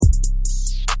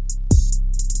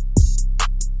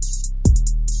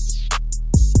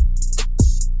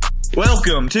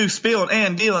Welcome to Spillin'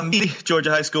 and Dealin', the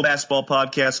Georgia High School Basketball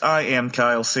Podcast. I am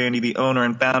Kyle Sandy, the owner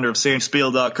and founder of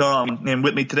SandySpiel.com. And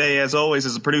with me today, as always,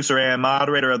 is the producer and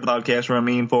moderator of the podcast,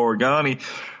 Ramin Forgani.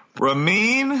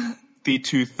 Ramin, the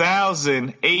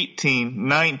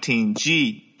 2018-19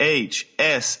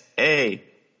 GHSA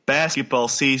basketball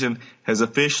season has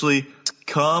officially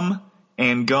come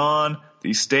and gone.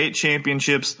 The state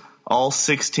championships, all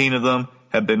 16 of them,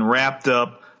 have been wrapped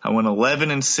up. I went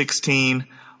 11-16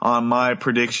 on my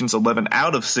predictions, 11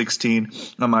 out of 16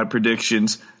 on my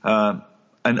predictions. An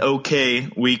okay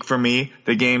week for me.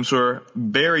 The games were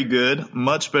very good,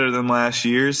 much better than last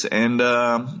year's, and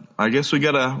I guess we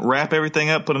got to wrap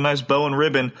everything up, put a nice bow and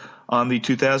ribbon on the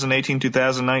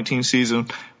 2018-2019 season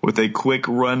with a quick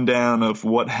rundown of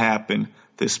what happened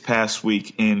this past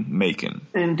week in Macon.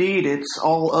 Indeed, it's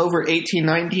all over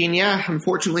 18-19. Yeah,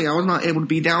 unfortunately, I was not able to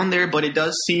be down there, but it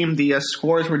does seem the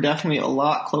scores were definitely a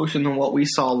lot closer than what we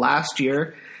saw last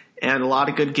year, and a lot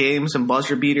of good games and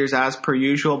buzzer beaters as per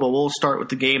usual. But we'll start with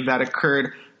the game that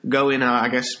occurred, go in,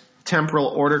 temporal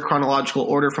order, chronological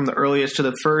order from the earliest to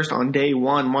the first. On day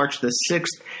one, March the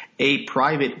 6th, a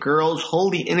private girls,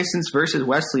 Holy Innocents versus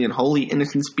Wesleyan. Holy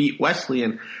Innocents beat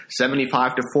Wesleyan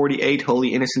 75-48.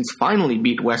 Holy Innocents finally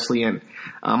beat Wesleyan,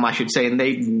 I should say, and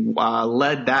they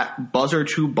led that buzzer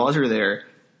to buzzer there.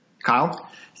 Kyle?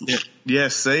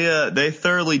 Yes, they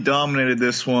thoroughly dominated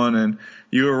this one, and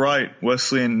you were right.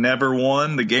 Wesleyan never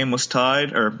won. The game was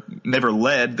tied, or never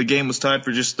led. The game was tied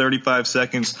for just 35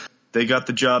 seconds. They got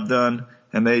the job done,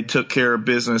 and they took care of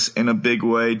business in a big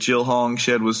way. Jill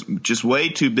Hollingshed was just way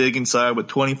too big inside with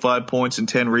 25 points and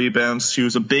 10 rebounds. She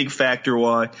was a big factor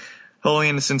why Holy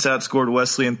Innocents outscored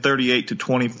Wesleyan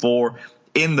 38-24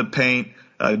 in the paint.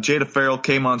 Jada Farrell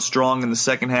came on strong in the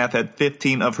second half, had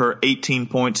 15 of her 18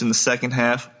 points in the second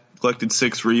half, collected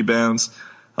 6 rebounds.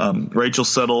 Rachel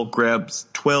Settle grabs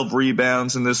 12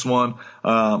 rebounds in this one.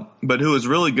 But who was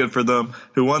really good for them,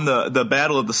 who won the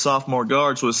battle of the sophomore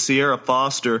guards, was Sierra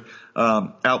Foster.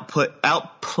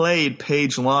 Outplayed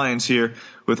Paige Lyons here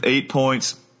with 8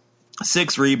 points,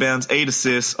 6 rebounds, 8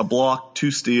 assists, a block,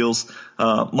 2 steals.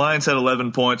 Lyons had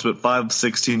 11 points, but 5 of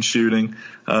 16 shooting.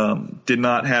 Did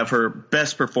not have her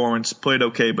best performance, played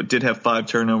okay, but did have 5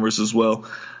 turnovers as well.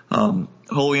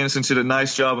 Holy Innocents did a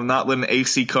nice job of not letting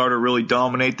AC Carter really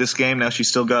dominate this game. Now she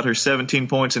still got her 17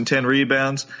 points and 10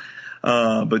 rebounds,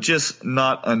 but just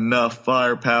not enough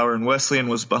firepower. And Wesleyan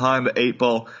was behind the 8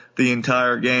 ball the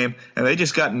entire game, and they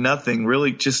just got nothing.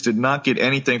 Really just did not get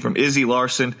anything from Izzy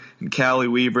Larson and Callie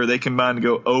Weaver. They combined to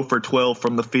go 0 for 12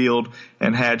 from the field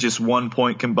and had just 1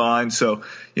 point combined. So,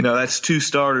 that's 2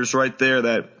 starters right there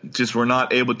that just were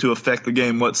not able to affect the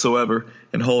game whatsoever.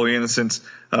 And Holy Innocents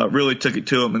really took it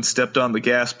to them and stepped on the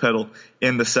gas pedal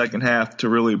in the second half to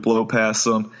really blow past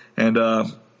them. And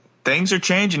things are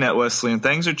changing at Wesleyan.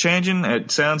 Things are changing.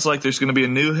 It sounds like there's going to be a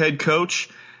new head coach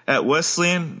at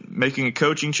Wesleyan making a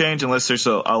coaching change, unless there's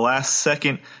a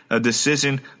last-second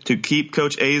decision to keep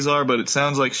Coach Azar, but it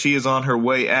sounds like she is on her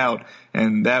way out,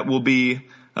 and that will be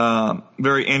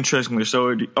very interesting. There's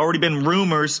already been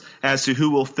rumors as to who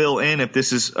will fill in if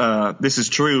this is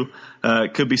true.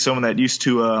 It could be someone that used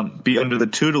to be under the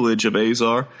tutelage of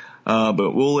Azar,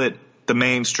 but we'll let the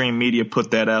mainstream media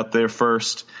put that out there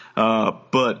first.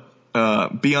 But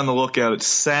be on the lookout. It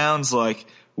sounds like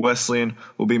Wesleyan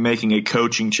will be making a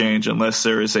coaching change unless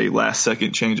there is a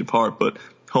last-second change of heart. But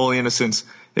Holy Innocents,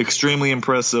 extremely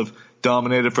impressive,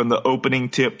 dominated from the opening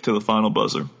tip to the final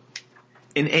buzzer.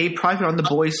 In A private on the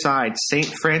boys' side,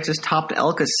 St. Francis topped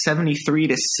Elka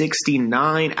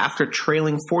 73-69 after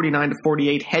trailing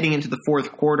 49-48 heading into the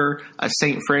fourth quarter.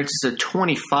 St. Francis a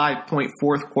 25-point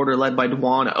fourth quarter led by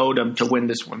Dwan Odom to win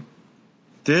this one.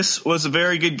 This was a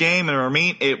very good game, and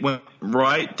Ramin, it went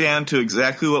right down to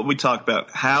exactly what we talked about.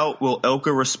 How will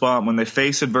Elka respond when they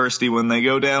face adversity, when they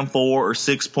go down 4 or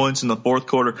 6 points in the fourth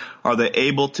quarter? Are they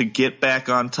able to get back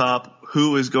on top?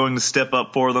 Who is going to step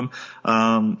up for them?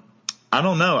 I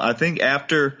don't know. I think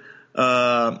after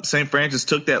St. Francis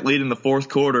took that lead in the fourth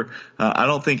quarter, I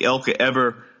don't think Elka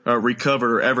ever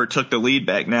recovered or ever took the lead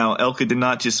back. Now, Elka did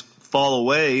not just fall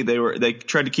away. They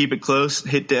tried to keep it close,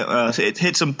 hit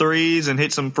some threes and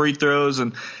hit some free throws,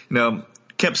 and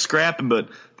kept scrapping, but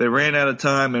they ran out of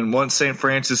time. And once St.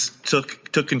 Francis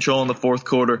took control in the fourth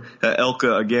quarter,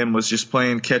 Elka again was just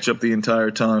playing catch up the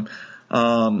entire time.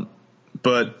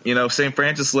 But St.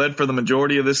 Francis led for the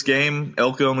majority of this game.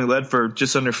 Elka only led for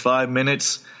just under 5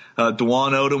 minutes.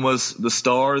 Dwan Odom was the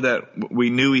star that we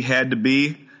knew he had to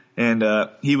be, and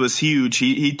he was huge.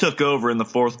 He took over in the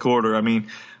fourth quarter. I mean,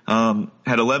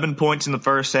 had 11 points in the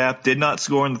first half, did not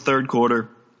score in the third quarter.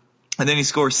 And then he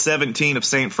scores 17 of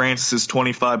St. Francis's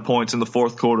 25 points in the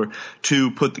fourth quarter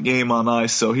to put the game on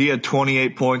ice. So he had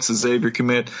 28 points, the Xavier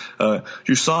commit.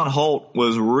 Jusan Holt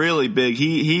was really big.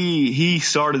 He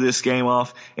started this game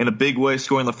off in a big way,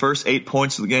 scoring the first 8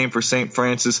 points of the game for St.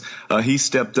 Francis. He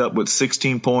stepped up with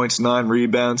 16 points, 9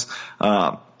 rebounds.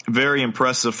 Very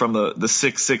impressive from the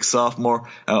 6'6" sophomore.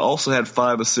 Also had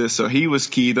 5 assists, so he was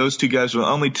key. Those two guys were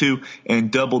only 2 in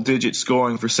double-digit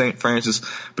scoring for St. Francis.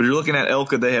 But you're looking at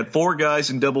Elka, they had 4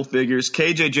 guys in double figures.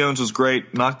 KJ Jones was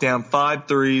great, knocked down 5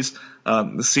 threes.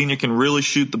 The senior can really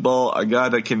shoot the ball, a guy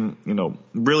that can,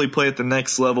 really play at the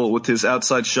next level with his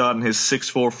outside shot and his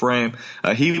 6'4" frame.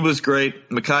 He was great.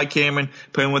 Makai Cameron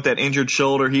playing with that injured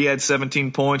shoulder. He had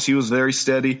 17 points. He was very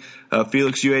steady.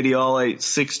 Felix Uadiale,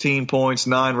 16 points,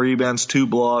 9 rebounds, 2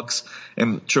 blocks.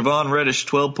 And Trevon Reddish,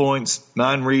 12 points,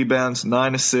 9 rebounds,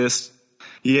 9 assists.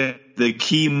 Yeah, the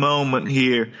key moment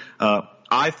here,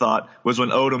 I thought, was when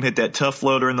Odom hit that tough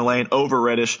floater in the lane over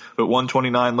Reddish with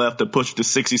 1:29 left to push to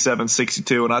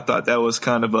 67-62, and I thought that was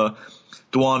kind of a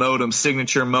Dwan Odom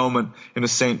signature moment in a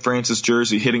St. Francis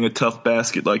jersey, hitting a tough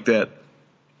basket like that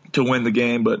to win the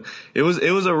game. But it was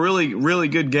a really, really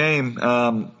good game.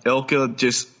 Elka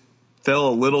just fell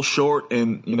a little short,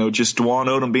 and just Dwan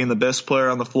Odom being the best player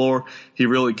on the floor, he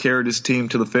really carried his team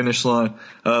to the finish line.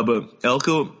 But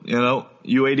Elka,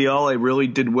 Uadiale really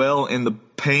did well in the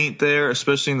paint there,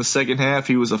 especially in the second half.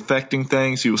 He was affecting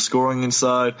things. He was scoring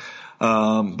inside.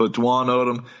 But Dwan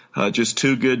Odom, just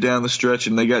too good down the stretch,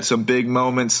 and they got some big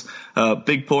moments,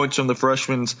 big points from the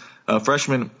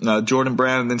freshmen, Jordan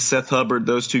Brown and then Seth Hubbard.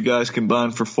 Those two guys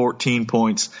combined for 14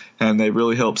 points, and they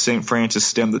really helped St. Francis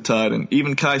stem the tide. And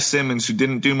even Kai Simmons, who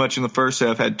didn't do much in the first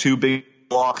half, had 2 big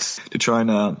blocks to try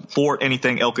and thwart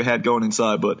anything Elka had going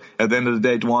inside. But at the end of the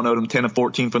day, Dwan Odom, 10 of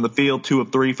 14 from the field, 2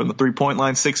 of 3 from the three-point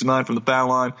line, 6 of 9 from the foul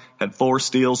line, had 4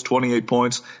 steals, 28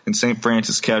 points, and St.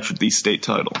 Francis captured the state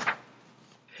title.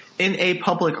 In A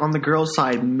Public on the girls'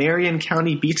 side, Marion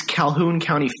County beats Calhoun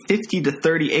County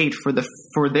 50-38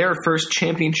 for their first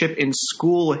championship in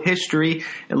school history.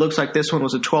 It looks like this one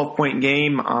was a 12-point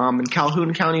game, and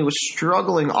Calhoun County was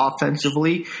struggling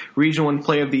offensively. Region 1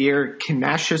 Player of the Year,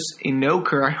 Canisius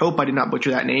Inoker, I hope I did not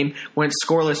butcher that name, went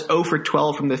scoreless 0 for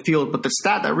 12 from the field. But the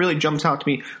stat that really jumps out to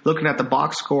me looking at the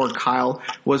box score, Kyle,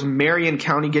 was Marion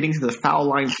County getting to the foul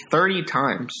line 30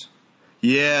 times.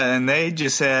 Yeah, and they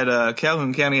just had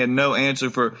Calhoun County had no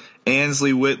answer for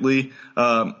Ansley Whitley.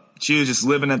 She was just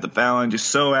living at the foul line, just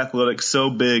so athletic, so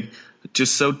big,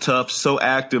 just so tough, so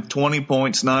active. 20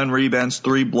 points, 9 rebounds,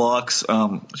 3 blocks.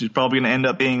 She's probably going to end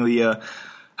up being the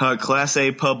Class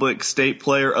A Public State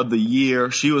Player of the Year.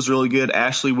 She was really good.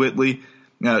 Ashley Whitley.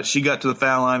 She got to the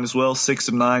foul line as well, 6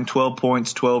 of 9, 12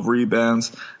 points, 12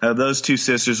 rebounds. Those two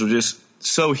sisters were just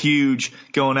so huge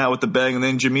going out with the bang. And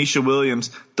then Jamisha Williams,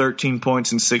 13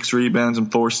 points and 6 rebounds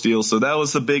and 4 steals. So that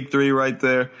was the big 3 right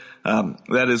there.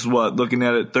 That is looking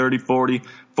at it, 30, 40,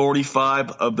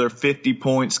 45 of their 50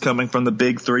 points coming from the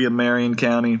big 3 of Marion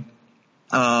County.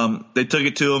 They took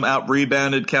it to them,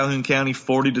 out-rebounded Calhoun County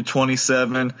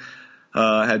 40-27,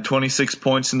 had 26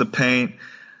 points in the paint.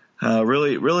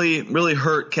 Really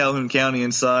hurt Calhoun County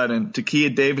inside. And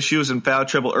Takia Davis, she was in foul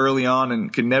trouble early on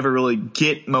and could never really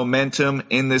get momentum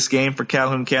in this game for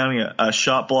Calhoun County, a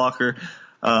shot blocker.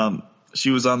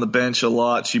 She was on the bench a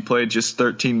lot. She played just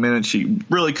 13 minutes. She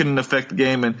really couldn't affect the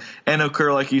game. And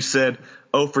Enoker, like you said,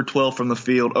 0 for 12 from the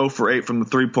field, 0 for 8 from the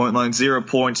three-point line, 0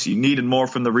 points. You needed more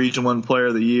from the Region 1 Player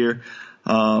of the Year.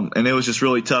 And it was just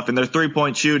really tough. And their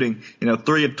three-point shooting,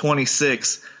 3 of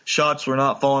 26. Shots were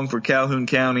not falling for Calhoun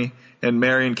County, and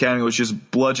Marion County was just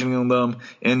bludgeoning them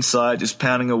inside, just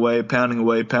pounding away.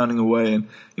 And,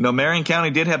 Marion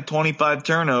County did have 25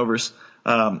 turnovers,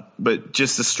 but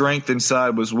just the strength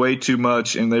inside was way too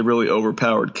much, and they really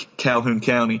overpowered Calhoun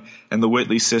County. And the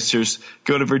Whitley sisters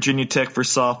go to Virginia Tech for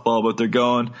softball, but they're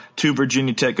going to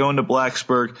Virginia Tech, going to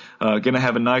Blacksburg, going to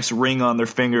have a nice ring on their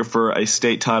finger for a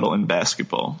state title in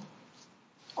basketball.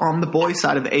 On the boys'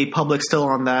 side of A Public, still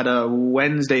on that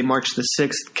Wednesday, March the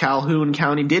 6th, Calhoun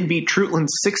County did beat Trutland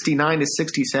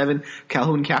 69-67.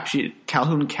 Calhoun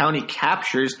County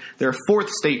captures their 4th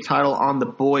state title on the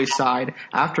boys' side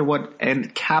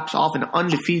and caps off an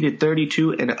undefeated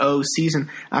 32-0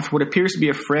 season after what appears to be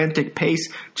a frantic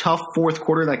pace, tough fourth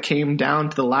quarter that came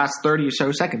down to the last 30 or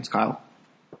so seconds, Kyle.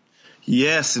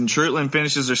 Yes, and Trutland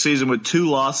finishes their season with 2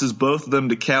 losses, both of them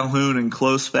to Calhoun in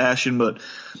close fashion. But,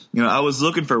 I was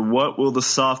looking for what will the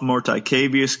sophomore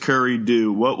Tycavius Curry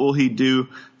do? What will he do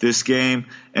this game?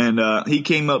 And he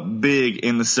came up big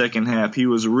in the second half. He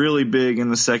was really big in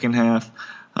the second half.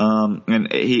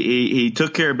 And he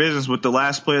took care of business with the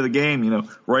last play of the game,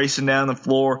 racing down the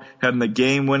floor, having the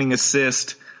game-winning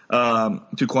assist to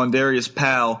Quandarius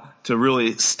Powell to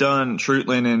really stun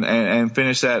Trutland and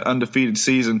finish that undefeated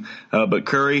season. But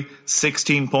Curry,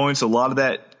 16 points, a lot of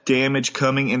that damage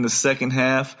coming in the second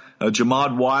half.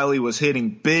 Jamad Wiley was hitting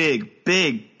big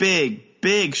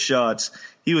shots.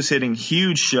 He was hitting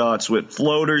huge shots with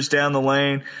floaters down the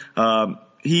lane.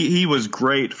 He was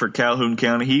great for Calhoun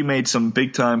County. He made some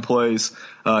big-time plays.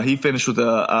 He finished with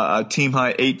a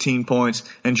team-high 18 points,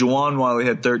 and Juwan Wiley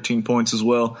had 13 points as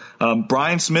well.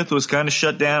 Brian Smith was kind of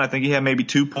shut down. I think he had maybe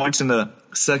 2 points in the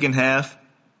second half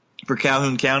for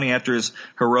Calhoun County after his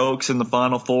heroics in the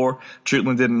Final Four.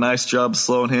 Trutland did a nice job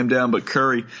slowing him down, but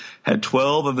Curry had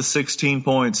 12 of the 16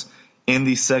 points in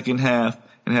the second half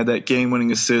and had that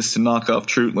game-winning assist to knock off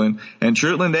Trutland. And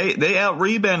Trutland, they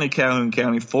out-rebounded Calhoun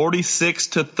County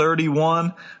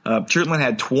 46-31. Trutland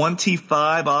had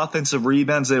 25 offensive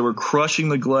rebounds. They were crushing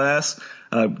the glass.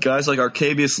 Guys like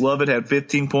Arcavius Lovett had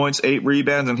 15 points, 8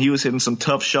 rebounds, and he was hitting some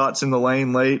tough shots in the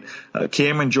lane late.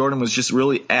 Cameron Jordan was just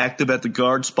really active at the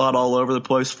guard spot all over the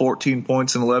place, 14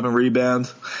 points and 11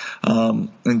 rebounds.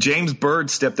 And James Bird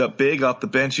stepped up big off the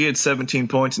bench. He had 17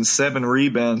 points and 7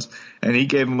 rebounds, and he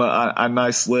gave him a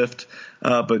nice lift.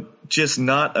 But just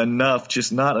not enough.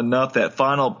 That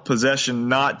final possession,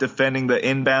 not defending the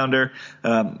inbounder,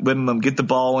 letting them get the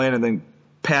ball in and then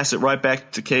pass it right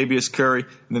back to Cavius Curry,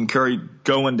 and then Curry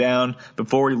going down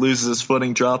before he loses his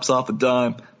footing, drops off a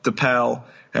dime to Powell.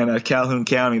 And Calhoun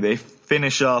County, they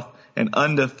finish off an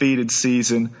undefeated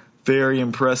season. Very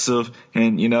impressive.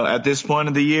 And, at this point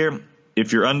of the year,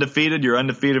 if you're undefeated, you're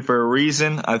undefeated for a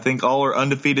reason. I think all our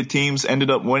undefeated teams ended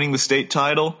up winning the state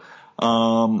title.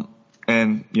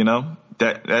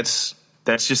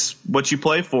 That's just what you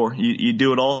play for. You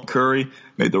do it all. Curry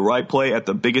made the right play at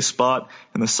the biggest spot,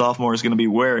 and the sophomore is going to be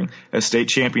wearing a state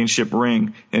championship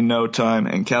ring in no time.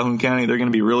 And Calhoun County, they're going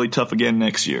to be really tough again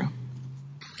next year.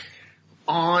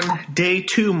 On day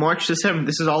 2, March the 7th,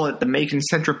 this is all at the Macon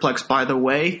Centraplex, by the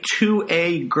way.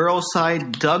 2A girls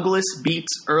side, Douglas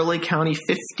beats Early County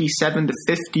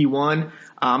 57-51.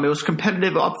 It was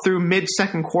competitive up through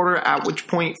mid-second quarter, at which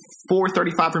point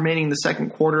 4:35 remaining in the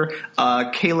second quarter.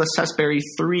 Kayla Sesberry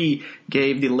 3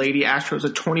 gave the Lady Astros a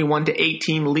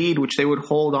 21-18 lead, which they would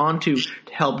hold on to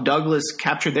help Douglas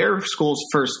capture their school's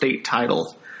first state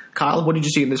title. Kyle, what did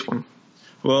you see in this one?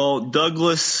 Well,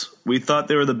 Douglas, we thought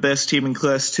they were the best team in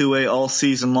Class 2A all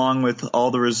season long with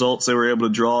all the results they were able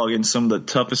to draw against some of the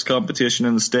toughest competition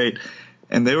in the state.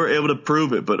 And they were able to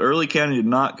prove it, but Early County did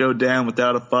not go down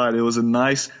without a fight. It was a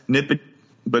nice nip,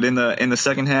 but in the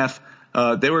second half,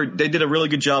 they did a really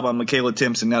good job on Michaela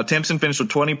Timpson. Now Timpson finished with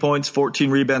 20 points,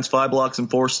 14 rebounds, 5 blocks,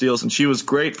 and 4 steals, and she was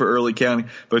great for Early County.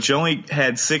 But she only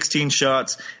had 16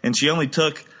 shots, and she only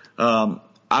took I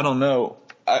don't know.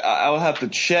 I'll have to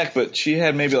check, but she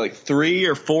had maybe like 3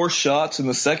 or 4 shots in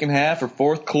the second half or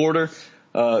fourth quarter.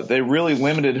 They really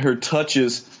limited her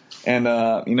touches. And,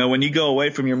 when you go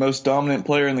away from your most dominant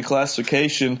player in the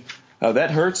classification, that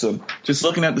hurts them. Just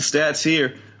looking at the stats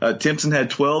here, Timpson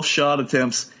had 12 shot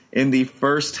attempts in the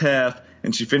first half,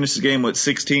 and she finished the game with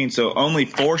 16. So only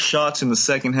 4 shots in the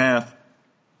second half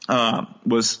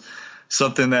was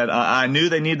something that I knew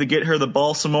they needed to get her the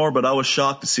ball some more, but I was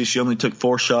shocked to see she only took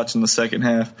 4 shots in the second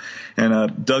half.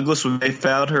 And Douglas, when they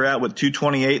fouled her out with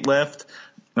 2:28 left,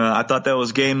 I thought that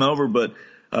was game over, but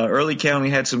Early County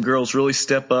had some girls really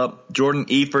step up. Jordan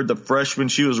Eford, the freshman,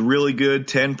 she was really good,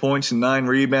 10 points and 9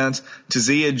 rebounds.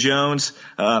 Tazia Jones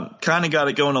kind of got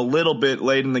it going a little bit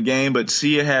late in the game, but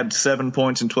Sia had 7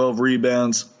 points and 12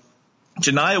 rebounds.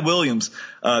 Janiyah Williams,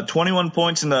 21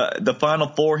 points in the Final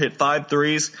Four, hit 5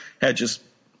 threes, had just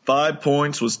 5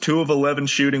 points, was 2 of 11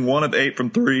 shooting, 1 of 8 from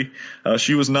 3.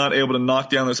 She was not able to knock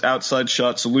down those outside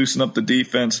shots to loosen up the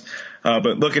defense.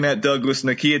 But looking at Douglas,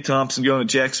 Nakia Thompson going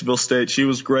to Jacksonville State, she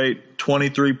was great,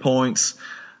 23 points.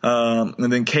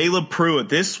 And then Kayla Pruitt.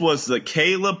 This was the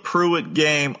Kayla Pruitt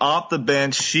game off the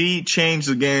bench. She changed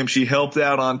the game. She helped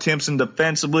out on Timpson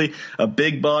defensively, a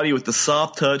big body with the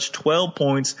soft touch, 12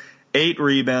 points, 8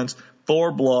 rebounds,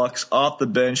 4 blocks off the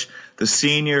bench. The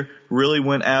senior really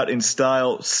went out in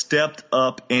style, stepped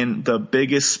up in the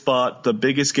biggest spot, the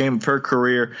biggest game of her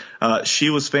career. She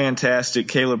was fantastic.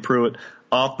 Kayla Pruitt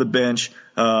off the bench.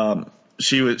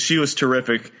 She was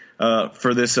terrific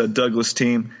for this Douglas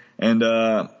team. And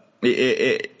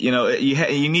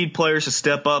you need players to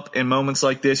step up in moments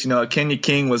like this. Kenya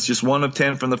King was just 1 of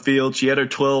 10 from the field. She had her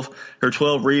 12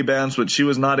 rebounds, but she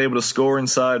was not able to score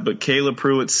inside. But Kayla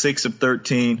Pruitt, 6 of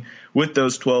 13 with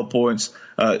those 12 points.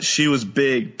 She was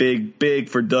big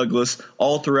for Douglas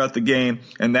all throughout the game,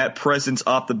 and that presence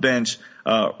off the bench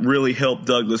really helped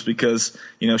Douglas because,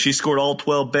 she scored all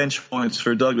 12 bench points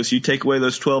for Douglas. You take away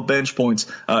those 12 bench points,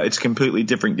 it's a completely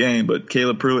different game. But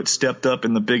Kayla Pruitt stepped up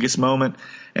in the biggest moment,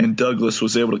 and Douglas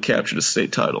was able to capture the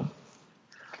state title.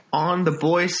 On the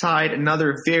boys' side,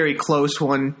 another very close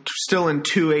one, still in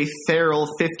 2A, Farrell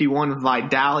 51,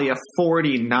 Vidalia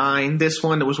 49. This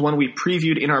one was one we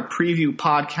previewed in our preview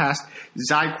podcast.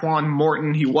 Zyquan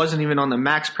Morton, he wasn't even on the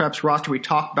Max Preps roster. We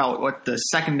talked about what the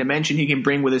second dimension he can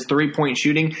bring with his three-point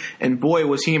shooting, and boy,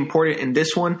 was he important in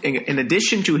this one. In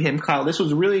addition to him, Kyle, this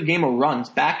was really a game of runs,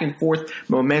 back and forth,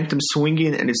 momentum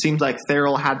swinging, and it seems like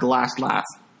Farrell had the last laugh.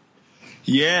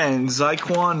 Yeah, and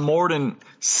Zyquan Morton,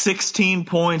 16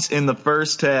 points in the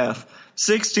first half.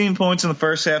 16 points in the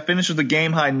first half, finished with a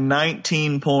game-high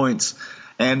 19 points.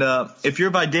 And if you're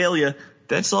Vidalia,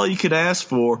 that's all you could ask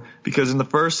for because in the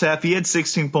first half he had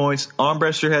 16 points,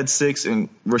 Armbruster had 6, and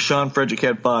Rashawn Frederick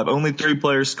had 5. Only 3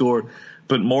 players scored.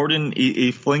 But Morton,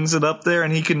 he flings it up there,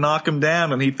 and he can knock him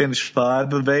down, and he finished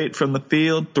 5 of 8 from the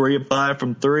field, 3 of 5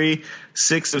 from 3,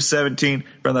 6 of 17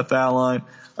 from the foul line.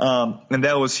 And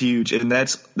that was huge, and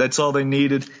that's all they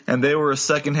needed. And they were a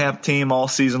second-half team all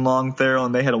season long, Farrell,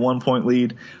 and they had a 1-point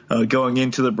lead going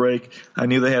into the break. I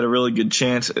knew they had a really good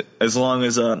chance as long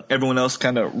as everyone else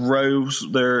kind of rose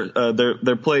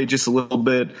their play just a little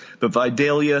bit. But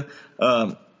Vidalia,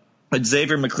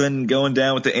 Xavier McClendon going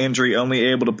down with the injury, only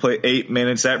able to play 8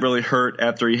 minutes. That really hurt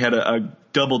after he had a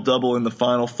double-double in the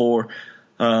Final Four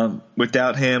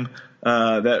without him.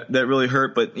 That really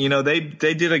hurt, but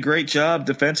they did a great job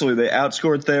defensively. They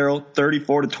outscored Farrell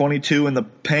 34-22 in the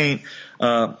paint,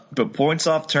 but points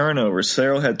off turnovers.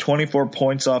 Farrell had 24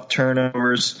 points off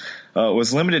turnovers,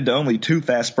 was limited to only 2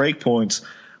 fast break points,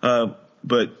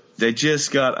 but they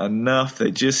just got enough.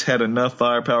 They just had enough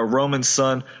firepower. Roman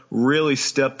Sun really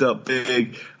stepped up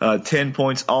big, 10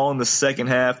 points all in the second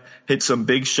half, hit some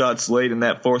big shots late in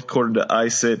that fourth quarter to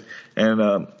ice it.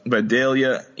 And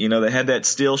Vidalia, they had that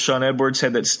steal. Sean Edwards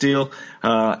had that steal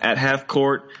at half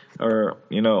court, or,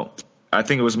 I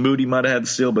think it was Moody might have had the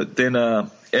steal, but then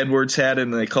Edwards had it,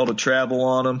 and they called a travel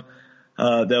on him.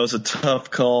 That was a tough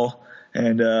call.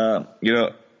 And,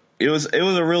 it was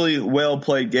a really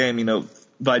well-played game.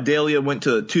 Vidalia went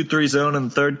to a 2-3 zone in the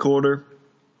third quarter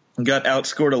and got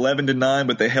outscored 11-9,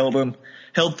 but they held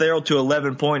Farrell to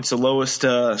 11 points, the lowest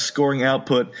scoring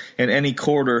output in any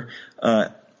quarter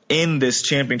in this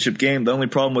championship game. The only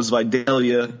problem was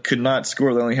Vidalia could not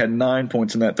score. They only had 9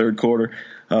 points in that third quarter.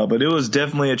 But it was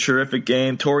definitely a terrific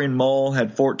game. Torian Mull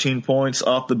had 14 points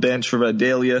off the bench for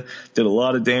Vidalia, did a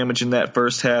lot of damage in that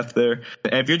first half there.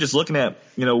 And if you're just looking at,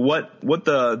 what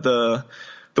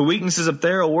the weaknesses of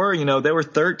Farrell were, they were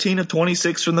 13 of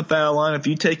 26 from the foul line. If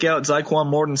you take out Zyquan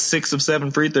Morton's 6 of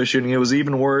 7 free throw shooting, it was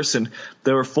even worse. And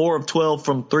there were 4 of 12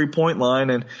 from 3-point line.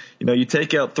 And, you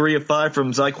take out 3 of 5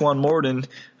 from Zyquan Morton,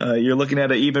 you're looking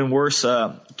at an even worse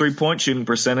 3-point shooting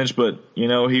percentage. But,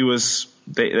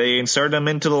 they inserted him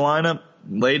into the lineup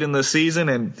late in the season,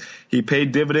 and he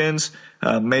paid dividends,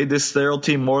 made this Farrell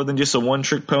team more than just a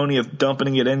one-trick pony of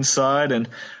dumping it inside and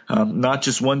not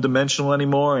just one-dimensional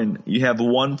anymore. And you have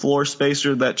one floor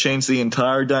spacer that changed the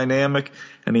entire dynamic,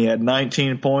 and he had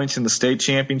 19 points in the state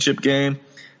championship game,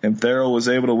 and Farrell was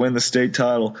able to win the state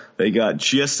title. They got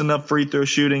just enough free throw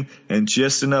shooting and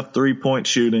just enough three-point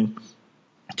shooting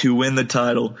to win the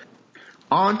title.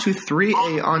 On to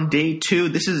 3A on day 2.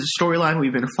 This is a storyline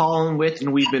we've been following with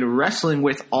and we've been wrestling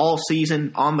with all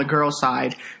season on the girls'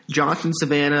 side. Johnson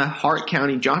Savannah, Hart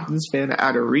County. Johnson Savannah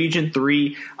out of Region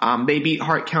 3. They beat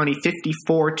Hart County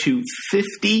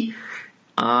 54-50.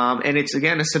 And it's,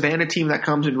 again, a Savannah team that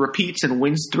comes and repeats and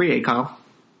wins 3A, Kyle.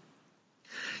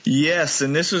 Yes,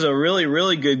 and this was a really,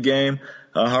 really good game.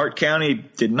 Hart County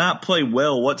did not play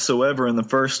well whatsoever in the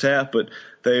first half, but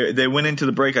they went into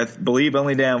the break, I believe,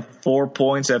 only down 4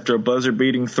 points after a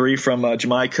buzzer-beating 3 from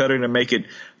Jemai Cutter to make it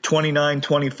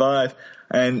 29-25.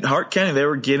 And Hart County, they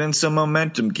were getting some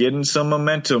momentum.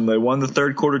 They won the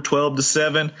third quarter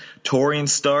 12-7. Torian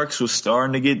Starks was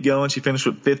starting to get going. She finished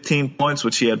with 15 points,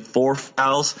 which she had 4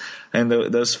 fouls, and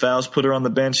those fouls put her on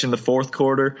the bench in the fourth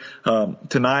quarter.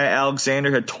 Tanaya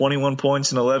Alexander had 21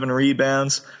 points and 11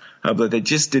 rebounds. But they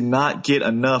just did not get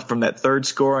enough from that third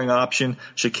scoring option.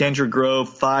 Shakendra Grove,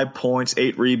 5 points,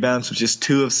 8 rebounds, which is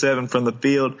 2 of 7 from the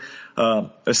field.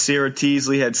 Asira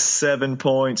Teasley had 7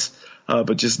 points,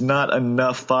 but just not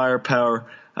enough firepower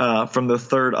from the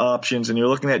third options. And you're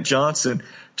looking at Johnson.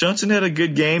 Johnson had a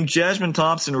good game. Jasmine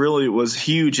Thompson really was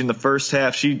huge in the first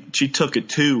half. She took it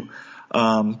too.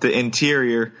 the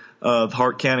interior of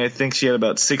Hart County. I think she had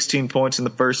about 16 points in the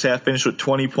first half, finished with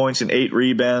 20 points and 8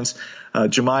 rebounds.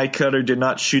 Jemiah Cutter did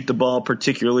not shoot the ball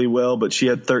particularly well, but she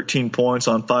had 13 points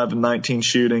on 5 of 19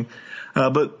 shooting.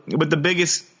 But the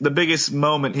biggest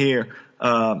moment here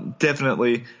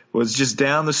definitely was just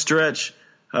down the stretch.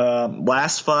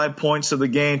 Last 5 points of the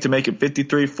game to make it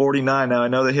 53-49. Now, I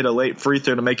know they hit a late free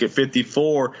throw to make it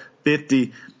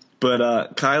 54-50,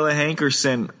 but Kyla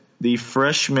Hankerson, the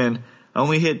freshman,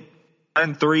 only hit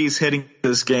 9 threes hitting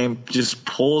this game, just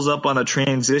pulls up on a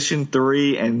transition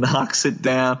 3 and knocks it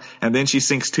down, and then she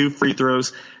sinks 2 free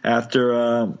throws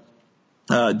after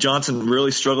Johnson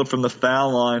really struggled from the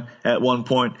foul line at one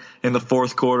point in the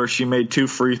fourth quarter. She made 2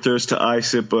 free throws to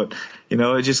ice it, but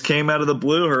it just came out of the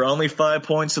blue. Her only 5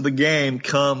 points of the game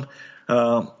come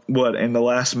in the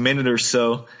last minute or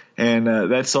so, and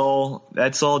that's all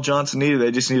Johnson needed.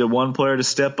 They just needed one player to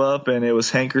step up, and it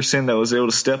was Hankerson that was able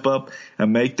to step up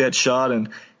and make that shot, and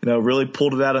really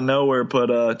pulled it out of nowhere.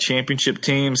 But championship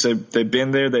teams, they've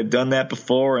been there, they've done that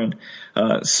before, and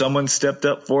someone stepped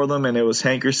up for them, and it was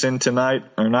Hankerson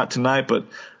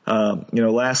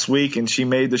last week, and she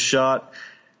made the shot,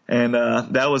 and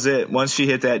that was it. Once she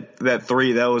hit that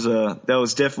 3, that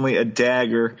was definitely a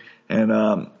dagger,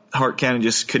 and Hart County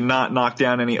just could not knock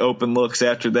down any open looks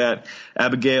after that.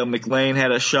 Abigail McLean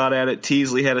had a shot at it.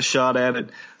 Teasley had a shot at it,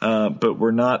 but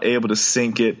were not able to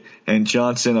sink it. And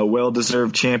Johnson, a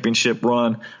well-deserved championship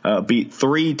run, beat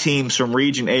 3 teams from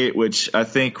Region 8, which I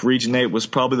think Region 8 was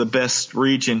probably the best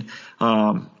region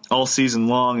all season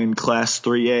long in Class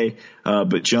 3A.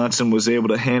 But Johnson was able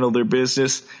to handle their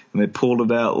business, and they pulled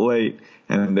it out late,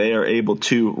 and they are able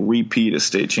to repeat as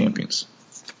state champions.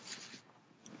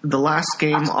 The last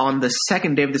game on the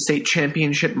second day of the state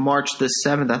championship, March the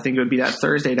 7th, I think it would be that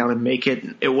Thursday down in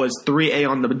Macon. It was 3A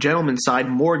on the gentlemen's side,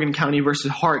 Morgan County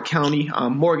versus Hart County.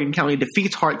 Morgan County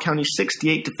defeats Hart County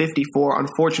 68-54.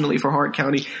 Unfortunately for Hart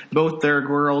County, both their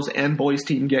girls and boys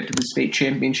team get to the state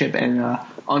championship and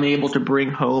unable to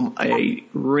bring home a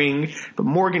ring. But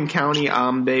Morgan County,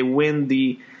 they win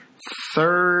the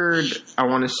third,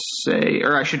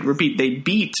 they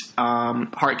beat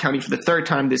Hart County for the third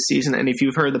time this season. And if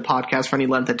you've heard the podcast for any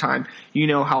length of time, you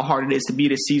know how hard it is to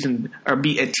beat a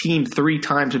team 3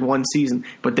 times in one season.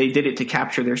 But they did it to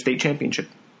capture their state championship.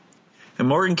 And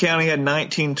Morgan County had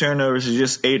 19 turnovers,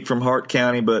 just 8 from Hart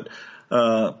County. But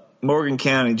Morgan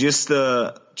County, just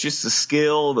the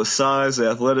skill, the size,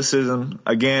 the athleticism.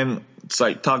 Again, it's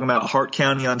like talking about Hart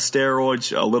County on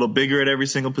steroids, a little bigger at every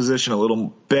single position, a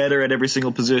little better at every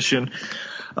single position,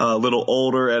 a little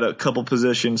older at a couple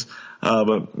positions.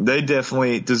 But they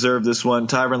definitely deserve this one.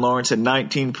 Tyron Lawrence had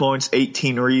 19 points,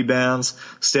 18 rebounds.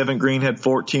 Stephen Green had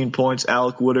 14 points.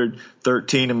 Alec Woodard,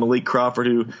 13. And Malik Crawford,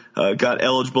 who got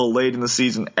eligible late in the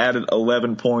season, added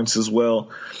 11 points as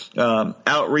well.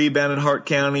 Out-rebounded Hart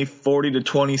County,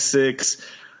 40-26.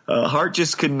 Hart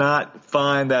just could not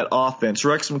find that offense.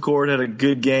 Rex McCord had a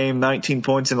good game, 19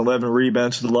 points and 11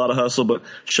 rebounds with a lot of hustle, but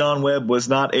Sean Webb was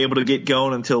not able to get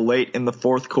going until late in the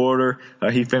fourth quarter.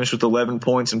 He finished with 11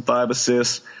 points and 5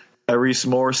 assists. Tyrese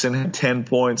Morrison had 10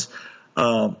 points.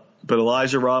 But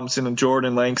Elijah Robinson and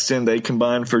Jordan Langston, they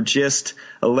combined for just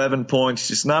 11 points.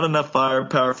 Just not enough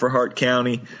firepower for Hart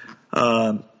County.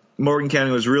 Morgan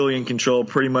County was really in control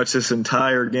pretty much this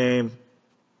entire game.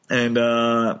 And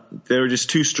they were just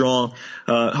too strong.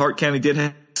 Hart County did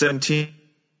have 17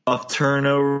 off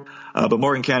turnover, but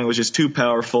Morgan County was just too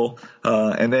powerful.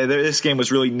 And this game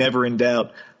was really never in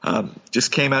doubt.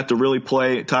 Just came out to really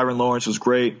play. Tyron Lawrence was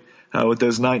great with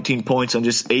those 19 points on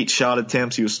just 8 shot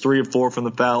attempts. He was 3 of 4 from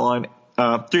the foul line,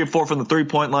 3 of 4 from the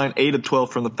 3-point line, 8 of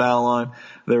 12 from the foul line.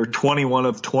 They were 21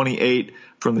 of 28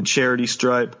 from the charity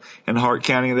stripe. And Hart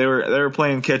County, they were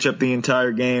playing catch up the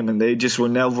entire game, and they just were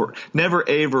never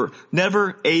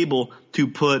able to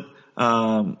put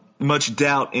much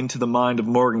doubt into the mind of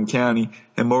Morgan County.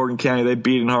 And Morgan County, they've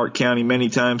beaten Hart County many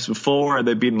times before.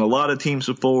 They've beaten a lot of teams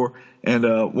before. And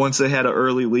once they had an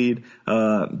early lead,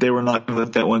 they were not going to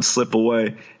let that one slip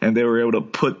away, and they were able to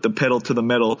put the pedal to the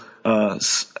metal.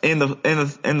 In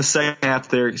the second half,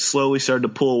 they slowly started to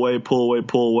pull away.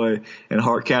 And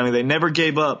Hart County, they never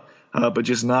gave up, but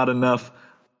just not enough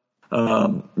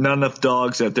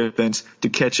dogs at their fence to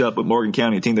catch up with Morgan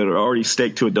County, a team that had already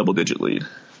staked to a double-digit lead.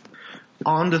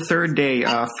 On the third day,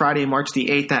 Friday, March the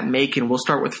 8th at Macon, we'll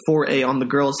start with 4A on the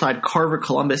girls' side. Carver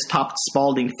Columbus topped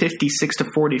Spalding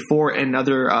 56-44.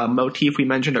 Another motif we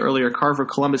mentioned earlier, Carver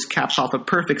Columbus caps off a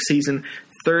perfect season,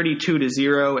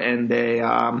 32-0, and they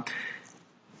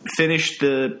finished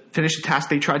the task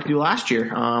they tried to do last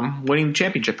year, winning the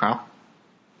championship, Kyle.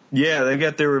 Yeah, they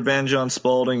got their revenge on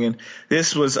Spalding, and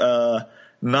this was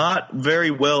not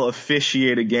very well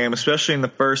officiated game, especially in the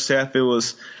first half. It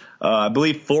was, I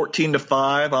believe,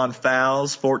 14-5 on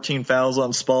fouls, 14 fouls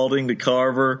on Spalding to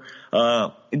Carver.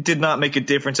 It did not make a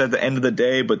difference at the end of the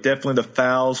day, but definitely the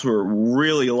fouls were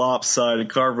really lopsided.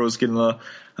 Carver was getting got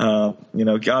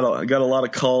a lot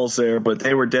of calls there, but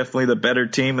they were definitely the better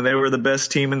team, and they were the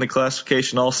best team in the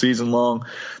classification all season long.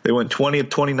 They went 20 of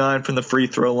 29 from the free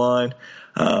throw line.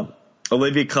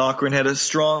 Olivia Cochran had a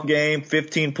strong game,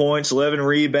 15 points, 11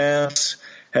 rebounds,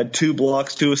 had 2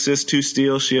 blocks, 2 assists, 2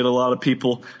 steals. She had a lot of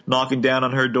people knocking down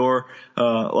on her door, a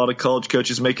lot of college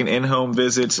coaches making in-home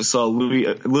visits. I saw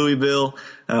Louisville.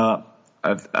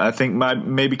 I think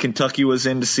maybe Kentucky was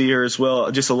in to see her as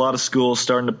well. Just a lot of schools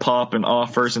starting to pop and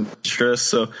offers and interest.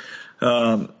 So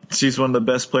she's one of the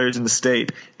best players in the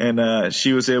state, and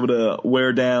she was able to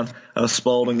wear down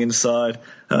Spalding inside.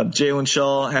 Jalen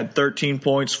Shaw had 13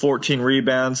 points, 14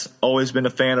 rebounds. Always been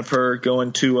a fan of her.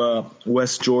 Going to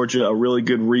West Georgia, a really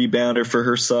good rebounder for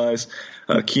her size.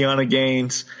 Kiana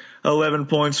Gaines, 11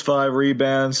 points, 5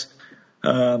 rebounds.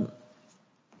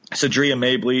 Sadria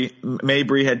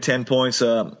Mabry had 10 points.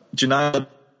 Janiyah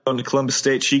on to Columbus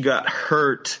State, she got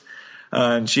hurt,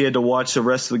 and she had to watch the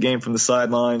rest of the game from the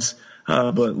sidelines.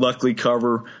 But luckily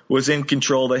Carver was in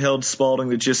control. They held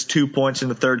Spalding to just 2 points in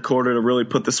the third quarter to really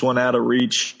put this one out of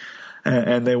reach,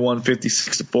 and they won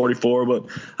 56-44.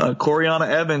 But Coriana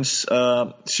Evans,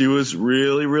 she was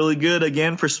really, really good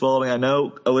again for Spalding. I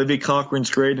know Olivia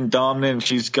Cochran's great and dominant, and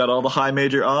she's got all the high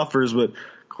major offers, but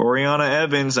Coriana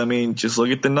Evans, I mean, just look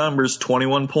at the numbers,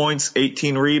 21 points,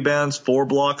 18 rebounds, 4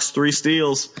 blocks, 3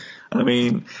 steals. I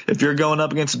mean, if you're going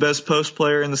up against the best post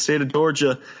player in the state of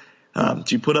Georgia,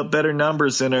 she put up better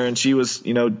numbers than her, and she was,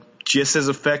 just as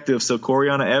effective. So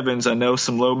Coriana Evans, I know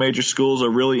some low major schools are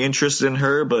really interested in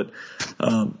her, but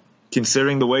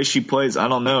considering the way she plays, I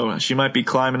don't know. She might be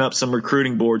climbing up some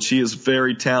recruiting boards. She is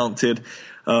very talented,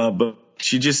 but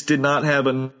she just did not have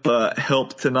enough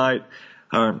help tonight.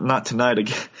 Or not tonight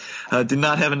again. Did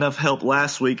not have enough help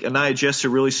last week. Anaya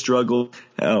Jesser really struggled.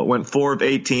 Went 4 of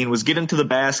 18. Was getting to the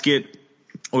basket.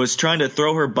 Was trying to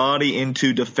throw her body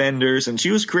into defenders, and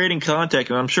she was creating contact,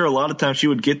 and I'm sure a lot of times she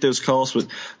would get those calls, but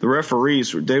the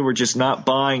referees, they were just not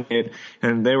buying it,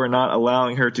 and they were not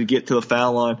allowing her to get to the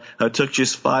foul line. Took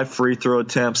just 5 free throw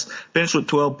attempts, finished with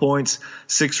 12 points,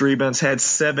 6 rebounds, had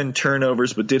 7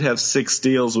 turnovers, but did have 6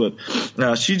 steals.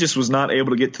 But she just was not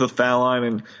able to get to the foul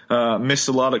line, and missed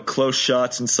a lot of close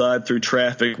shots inside through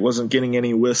traffic, wasn't getting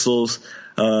any whistles.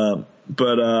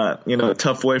 But a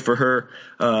tough way for her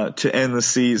to end the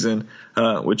season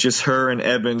with just her and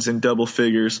Evans in double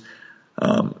figures.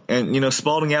 And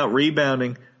Spalding out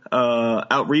rebounding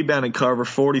Carver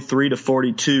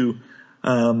 43-42.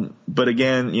 But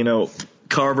again,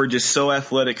 Carver just so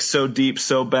athletic, so deep,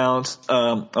 so balanced.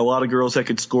 A lot of girls that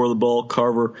could score the ball.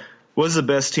 Carver was the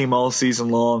best team all season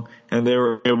long, and they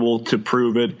were able to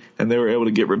prove it, and they were able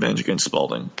to get revenge against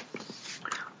Spalding.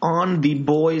 On the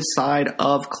boys' side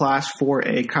of Class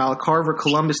 4A, Kyle, Carver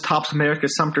Columbus tops America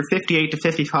Sumter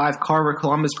 58-55. Carver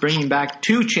Columbus bringing back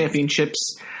 2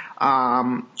 championships,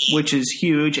 which is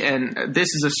huge. And this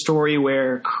is a story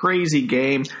where crazy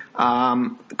game.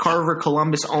 Carver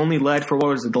Columbus only led for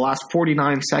the last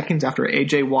 49 seconds after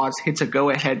A.J. Watts hits a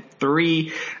go-ahead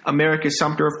 3. America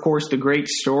Sumter, of course, the great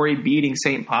story, beating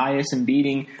St. Pius and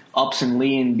beating Upson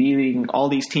Lee and beating all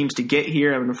these teams to get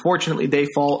here. And unfortunately, they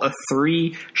fall a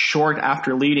 3 short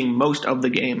after leading most of the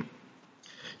game.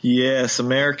 Yes,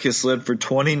 Americus led for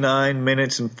 29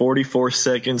 minutes and 44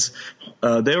 seconds.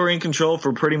 They were in control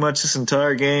for pretty much this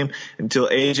entire game until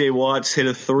A.J. Watts hit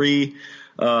a 3.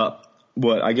 I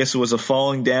guess it was a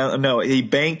falling down. No, he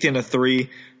banked in a 3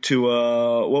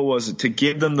 to, to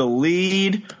give them the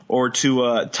lead or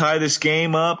to tie this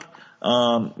game up.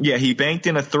 He banked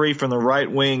in a 3 from the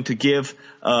right wing to give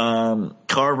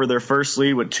Carver their first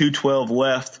lead with 2:12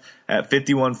 left at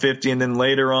 51-50, and then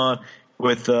later on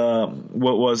with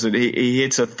he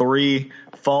hits a 3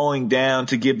 falling down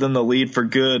to give them the lead for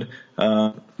good,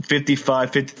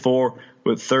 55-54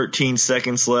 with 13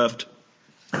 seconds left,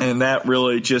 and that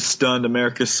really just stunned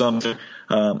America Sumter.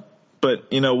 But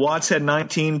Watts had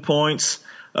 19 points.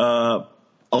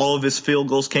 All of his field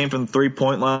goals came from the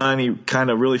 3-point line. He kind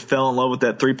of really fell in love with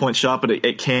that 3-point shot, but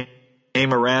it came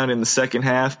around in the second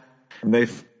half, and they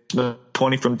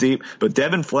 20 from deep. But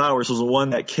Devin Flowers was the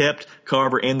one that kept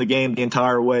Carver in the game the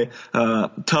entire way.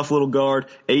 Tough little guard,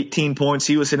 18 points.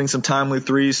 He was hitting some timely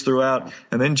threes throughout.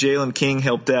 And then Jalen King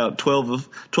helped out, 12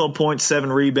 points,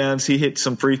 7 rebounds. He hit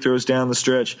some free throws down the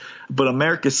stretch. But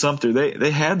America Sumter,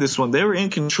 they had this one. They were in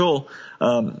control.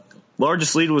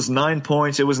 Largest lead was 9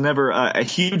 points. It was never a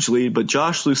huge lead, but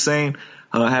Josh Lucane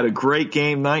had a great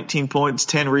game, 19 points,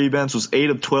 10 rebounds, was 8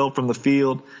 of 12 from the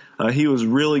field. He was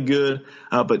really good,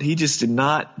 but he just did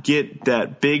not get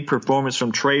that big performance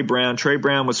from Trey Brown. Trey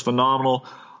Brown was phenomenal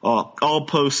all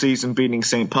postseason, beating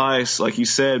St. Pius, like you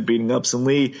said, beating Upson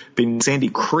Lee, beating Sandy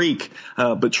Creek.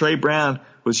 But Trey Brown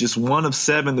was just 1 of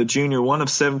 7, the junior, 1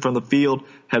 of 7 from the field,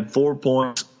 had 4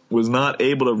 points, was not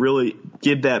able to really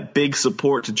give that big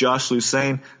support to Josh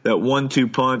Lucene, that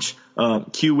 1-2 punch.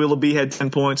 Q Willoughby had 10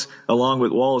 points along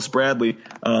with Wallace Bradley,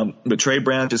 but Trey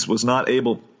Brown just was not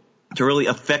able to really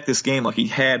affect this game like he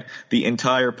had the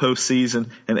entire postseason.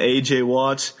 And A.J.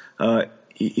 Watts,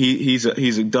 he's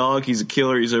a dog. He's a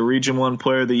killer. He's a Region 1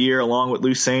 Player of the Year along with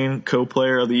Lucene,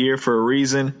 co-Player of the Year for a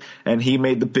reason. And he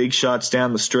made the big shots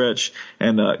down the stretch.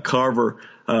 And Carver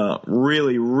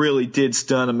really, really did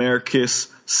stun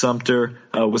Americus Sumter.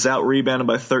 Was out-rebounded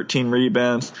by 13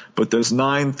 rebounds. But those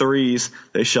 9 threes,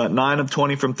 they shot 9 of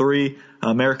 20 from 3.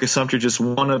 Americus Sumter just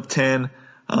 1 of 10.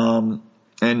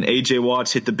 And A.J.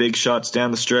 Watts hit the big shots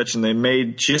down the stretch, and they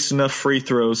made just enough free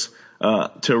throws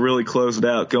to really close it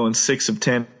out, going 6 of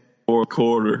 10 for a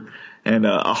quarter. And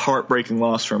a heartbreaking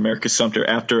loss for Americus Sumter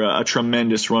after a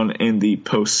tremendous run in the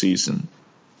postseason.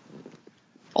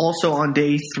 Also on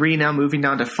day 3 now, moving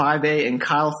down to 5A, and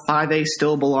Kyle, 5A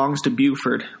still belongs to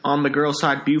Buford. On the girls'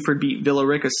 side, Buford beat Villa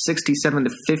Rica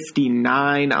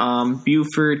 67-59.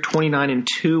 Buford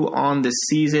 29-2 on the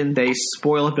season. They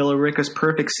spoil Villa Rica's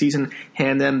perfect season,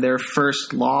 hand them their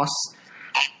first loss.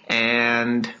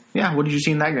 And yeah, what did you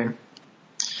see in that game?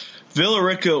 Villa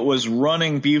Rica was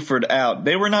running Buford out.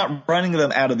 They were not running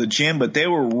them out of the gym, but they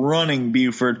were running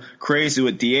Buford crazy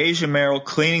with Deasia Merrill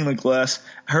cleaning the glass,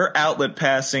 her outlet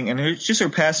passing, and her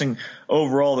passing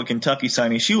overall, the Kentucky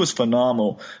signing. She was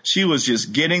phenomenal. She was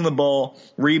just getting the ball,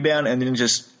 rebound, and then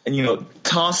just,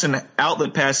 tossing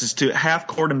outlet passes to half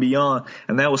court and beyond,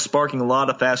 and that was sparking a lot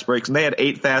of fast breaks. And they had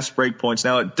 8 fast break points.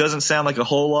 Now, it doesn't sound like a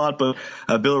whole lot, but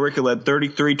Villa Rica led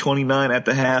 33-29 at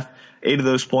the half. 8 of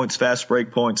those points, fast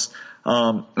break points.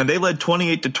 And they led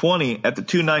 28-20 at the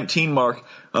 2:19 mark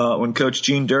when Coach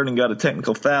Gene Durden got a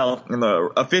technical foul. And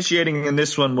the officiating in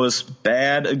this one was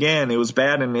bad again. It was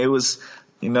bad, and it was,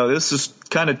 this is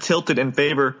kind of tilted in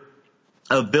favor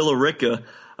of Villa Rica.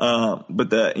 But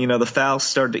the fouls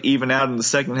started to even out in the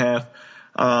second half.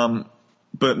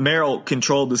 But Merrill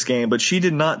controlled this game, but she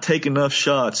did not take enough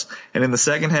shots. And in the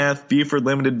second half, Buford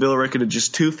limited Villa Rica to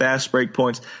just 2 fast break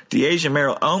points. Deasia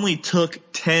Merrill only took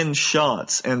 10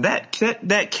 shots, and that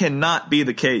cannot be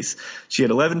the case. She had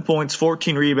 11 points,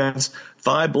 14 rebounds,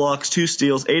 5 blocks, 2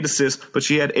 steals, 8 assists, but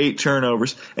she had 8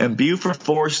 turnovers. And Buford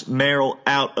forced Merrill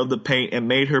out of the paint and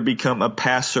made her become a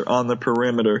passer on the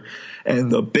perimeter.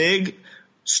 And the big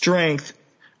strength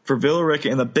for Villa Rica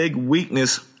and the big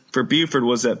weakness for Buford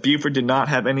was that Buford did not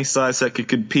have any size that could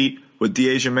compete with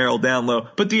Deasia Merrill down low.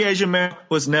 But Deasia Merrill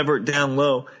was never down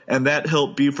low, and that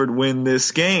helped Buford win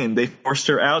this game. They forced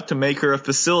her out to make her a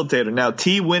facilitator. Now,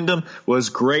 T. Wyndham was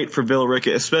great for Villa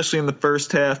Rica, especially in the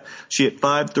first half. She hit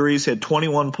 5 threes, had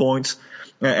 21 points,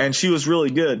 and she was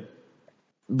really good.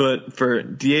 But for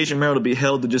Deasia Merrill to be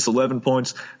held to just 11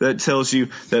 points, that tells you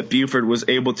that Buford was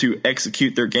able to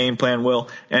execute their game plan well.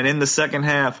 And in the second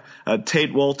half,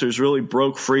 Tate Walters really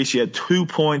broke free. She had 2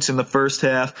 points in the first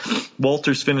half.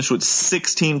 Walters finished with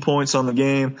 16 points on the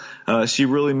game. She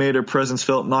really made her presence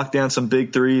felt, knocked down some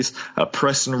big threes.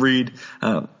 Preston Reed,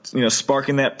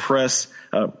 sparking that press.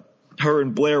 Her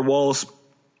and Blair Wallace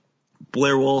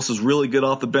was really good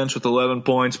off the bench with 11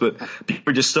 points, but people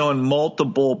were just throwing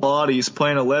multiple bodies,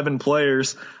 playing 11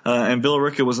 players, and Villa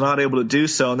Rica was not able to do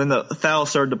so. And then the fouls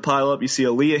started to pile up. You see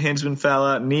Aaliyah Hinsman foul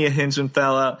out, Nia Hinsman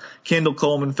foul out, Kendall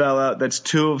Coleman foul out. That's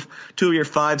two of your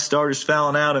 5 starters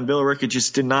fouling out, and Villa Rica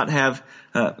just did not have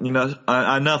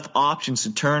enough options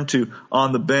to turn to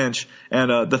on the bench.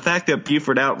 And the fact that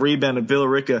Buford out-rebounded Villa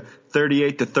Rica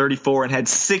 38-34 and had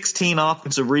 16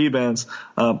 offensive rebounds,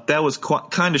 that was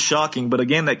kind of shocking. But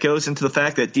again, that goes into the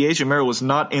fact that Deasia Merrill was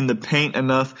not in the paint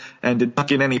enough and did not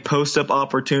get any post-up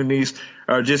opportunities,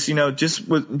 or just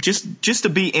to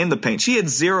be in the paint. She had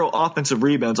 0 offensive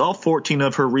rebounds. All 14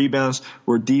 of her rebounds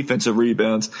were defensive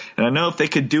rebounds. And I know if they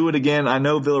could do it again, I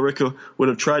know Villa Rica would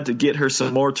have tried to get her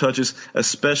some more touches,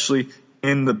 especially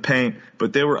in the paint,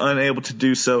 but they were unable to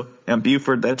do so. And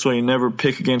Buford, that's why you never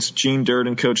pick against Gene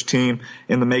Durden coach team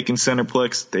in the Macon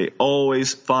Centerplex. They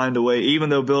always find a way,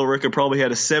 even though Villa Rica probably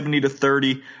had a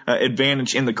 70-30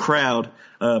 advantage in the crowd.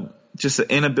 Just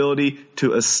the inability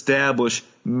to establish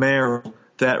Merrill,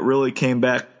 that really came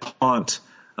back to haunt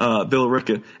Villa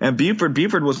Rica. And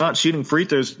Buford was not shooting free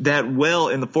throws that well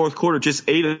in the fourth quarter, just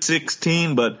 8 of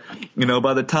 16. But,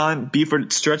 by the time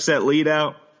Buford stretched that lead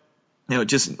out, it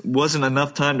just wasn't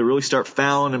enough time to really start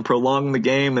fouling and prolonging the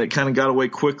game, and it kind of got away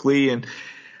quickly, and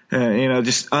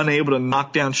just unable to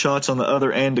knock down shots on the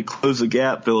other end to close the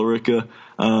gap, Villa-Rica.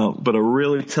 But a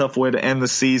really tough way to end the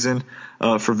season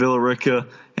for Villa-Rica,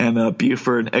 and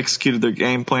Buford executed their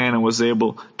game plan and was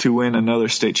able to win another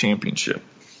state championship.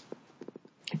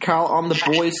 Kyle, on the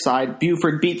boys' side,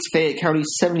 Buford beats Fayette County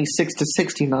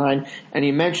 76-69, and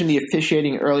you mentioned the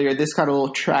officiating earlier. This got a little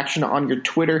traction on your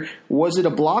Twitter. Was it a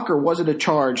block or was it a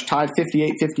charge? Tied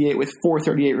 58-58 with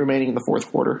 4:38 remaining in the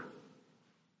fourth quarter.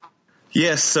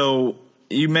 Yes, so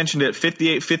you mentioned it,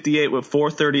 58-58 with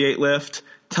 4:38 left,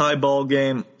 tie ball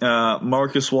game.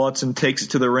 Marcus Watson takes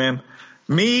it to the rim.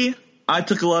 I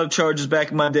took a lot of charges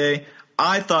back in my day.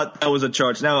 I thought that was a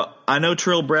charge. Now, I know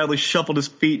Terrell Bradley shuffled his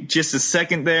feet just a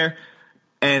second there,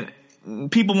 and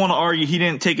people want to argue he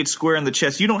didn't take it square on the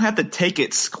chest. You don't have to take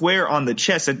it square on the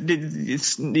chest.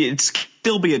 It's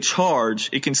still be a charge.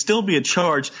 It can still be a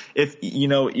charge if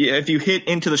you hit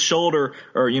into the shoulder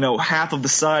or half of the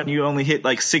side and you only hit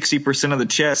like 60% of the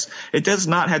chest. It does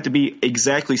not have to be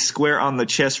exactly square on the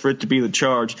chest for it to be the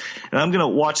charge. And I'm going to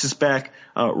watch this back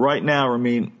right now,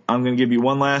 Ramin. I'm going to give you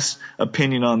one last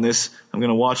opinion on this. I'm going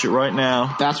to watch it right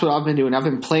now. That's what I've been doing. I've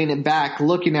been playing it back,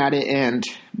 looking at it, and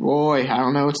boy, I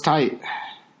don't know. It's tight.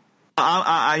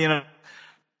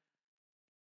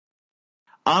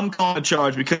 I'm calling a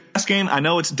charge because last game, I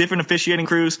know it's different officiating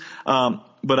crews,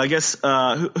 but I guess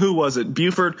who was it?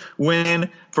 Buford went in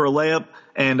for a layup,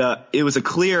 and it was a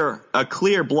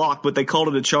clear block, but they called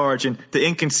it a charge, and the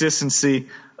inconsistency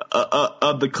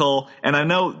of the call. And I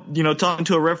know, talking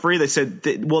to a referee, they said,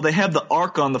 they have the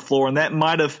arc on the floor, and that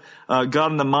might have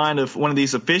got in the mind of one of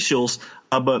these officials.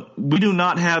 But we do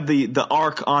not have the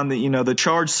arc on the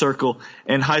charge circle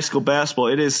in high school basketball.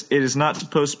 It is not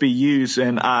supposed to be used.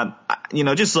 And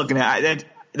just looking at it,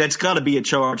 that's got to be a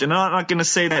charge. And I'm not going to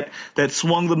say that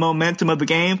swung the momentum of the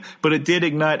game, but it did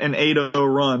ignite an 8-0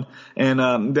 run,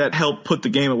 and that helped put the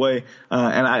game away.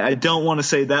 And I don't want to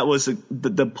say that was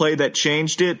the play that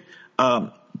changed it,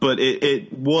 but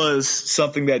it was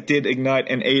something that did ignite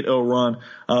an 8-0 run.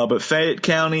 But Fayette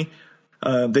County,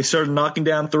 they started knocking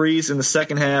down threes in the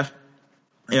second half.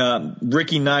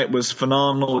 Ricky Knight was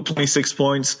phenomenal, 26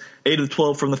 points, 8 of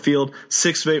 12 from the field,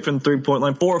 6 of 8 from the three-point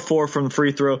line, 4 of 4 from the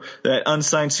free throw. That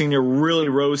unsigned senior really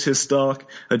rose his stock.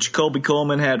 Jacoby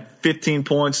Coleman had 15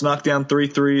 points, knocked down 3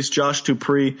 threes. Josh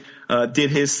Dupree did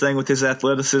his thing with his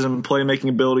athleticism and playmaking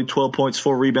ability, 12 points,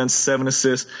 4 rebounds, 7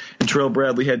 assists. And Terrell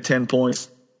Bradley had 10 points.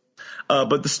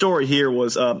 But the story here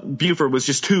was Buford was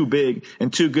just too big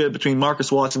and too good between Marcus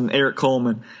Watson and Eric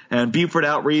Coleman. And Buford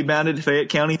out-rebounded Fayette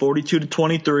County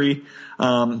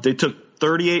 42-23. They took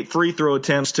 38 free throw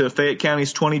attempts to Fayette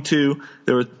County's 22.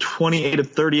 There were 28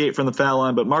 of 38 from the foul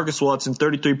line. But Marcus Watson,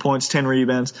 33 points, 10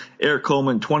 rebounds. Eric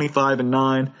Coleman, 25 and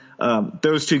 9.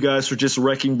 Those two guys were just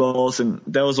wrecking balls. And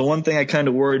that was the one thing I kind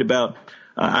of worried about.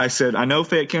 I said, I know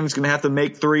Fayette County's going to have to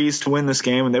make threes to win this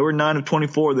game. And they were 9 of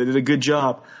 24. They did a good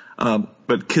job.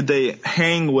 But could they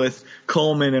hang with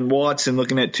Coleman and Watson,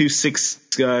 looking at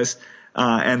 2-6 guys?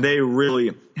 And they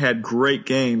really had great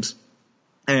games.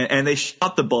 And they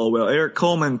shot the ball well. Eric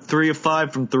Coleman, 3 of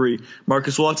 5 from 3.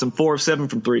 Marcus Watson, 4 of 7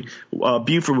 from 3.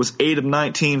 Buford was 8 of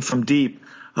 19 from deep.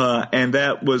 And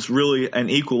that was really an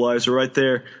equalizer right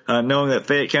there, knowing that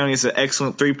Fayette County is an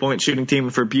excellent three-point shooting team,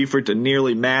 and for Buford to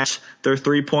nearly match their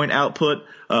three-point output,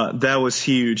 that was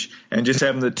huge. And just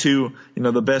having the two,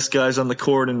 the best guys on the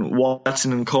court, and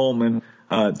Watson and Coleman,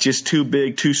 just too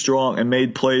big, too strong, and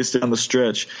made plays down the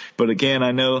stretch. But again,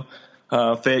 I know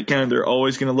Fayette County, they're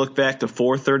always going to look back to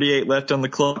 4:38 left on the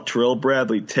clock. Terrell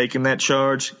Bradley taking that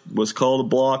charge, was called a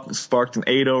block, sparked an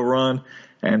 8-0 run,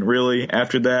 and really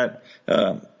after that,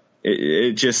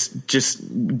 it just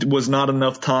was not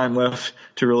enough time left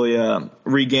to really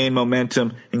regain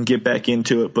momentum and get back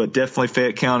into it. But definitely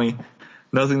Fayette County,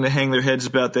 nothing to hang their heads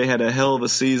about. They had a hell of a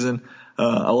season.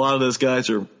 A lot of those guys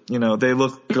are, they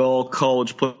look like all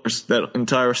college players. That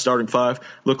entire starting five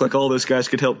look like all those guys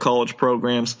could help college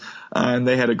programs, and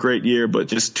they had a great year. But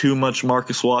just too much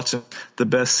Marcus Watson, the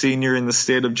best senior in the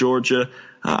state of Georgia.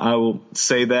 I will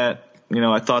say that.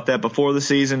 I thought that before the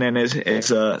season, and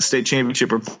his state championship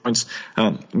performance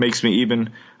makes me even,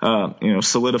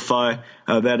 solidify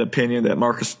that opinion that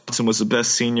Marcus Watson was the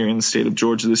best senior in the state of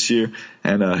Georgia this year,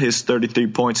 and his 33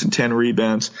 points and 10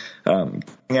 rebounds, out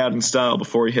in style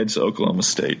before he heads to Oklahoma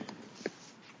State.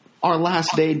 our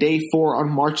last day, day 4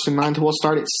 on March the 9th. We'll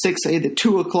start at 6A, the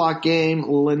 2 o'clock game,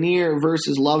 Lanier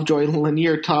versus Lovejoy.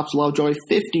 Lanier tops Lovejoy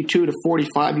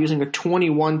 52-45 using a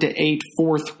 21-8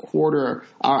 fourth quarter,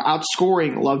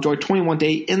 outscoring Lovejoy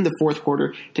 21-8 in the fourth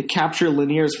quarter to capture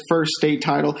Lanier's first state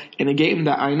title in a game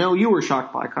that I know you were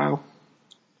shocked by, Kyle.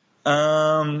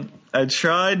 I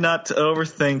tried not to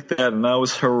overthink that, and I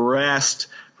was harassed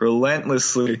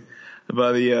relentlessly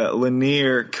by the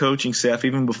Lanier coaching staff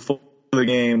even before the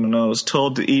game, and I was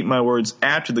told to eat my words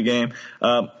after the game.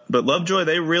 But Lovejoy,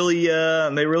 they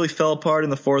really fell apart in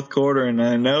the fourth quarter, and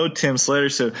I know Tim Slater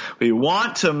said, we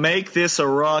want to make this a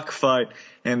rock fight,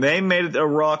 and they made it a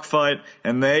rock fight,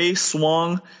 and they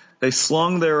slung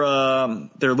their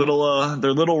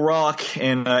little rock,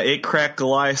 and it cracked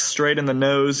Goliath straight in the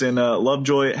nose, and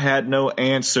Lovejoy had no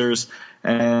answers,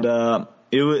 and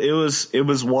it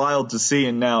was wild to see.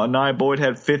 And now Anaya Boyd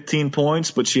had 15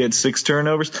 points, but she had 6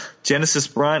 turnovers. Genesis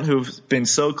Bryant, who's been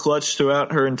so clutch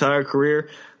throughout her entire career,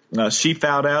 she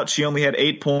fouled out. She only had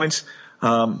 8 points,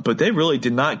 but they really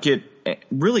did not get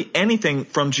really anything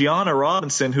from Gianna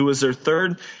Robinson, who was their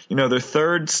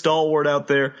third stalwart out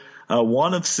there.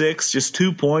 1 of 6, just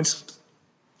 2 points.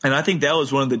 And I think that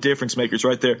was one of the difference makers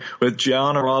right there, with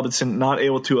Gianna Robinson not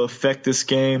able to affect this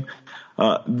game.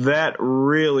 That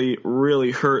really,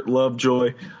 really hurt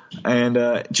Lovejoy.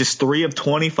 And just 3 of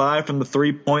 25 from the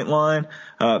 3-point line.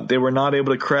 They were not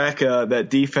able to crack that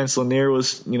defense Lanier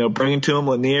was, bringing to them.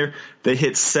 Lanier, they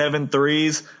hit 7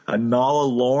 threes. Nala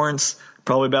Lawrence,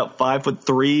 probably about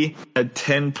 5'3", had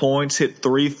 10 points, hit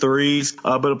 3 threes.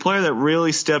 But a player that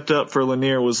really stepped up for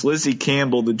Lanier was Lizzie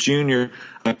Campbell, the junior,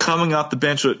 coming off the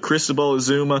bench with Cristobal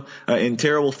Azuma in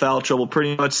terrible foul trouble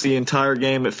pretty much the entire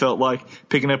game. It felt like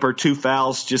picking up her 2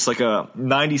 fouls just like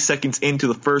 90 seconds into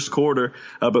the first quarter.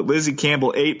 But Lizzie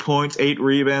Campbell, 8 points, 8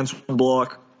 rebounds, 1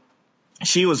 block.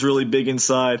 She was really big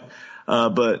inside.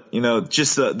 But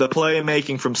just the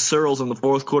playmaking from Searles in the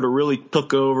fourth quarter really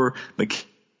took over.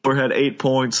 Had 8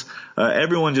 points.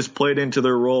 Everyone just played into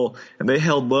their role, and they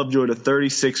held Lovejoy to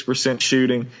 36%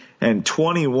 shooting and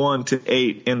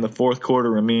 21-8 in the fourth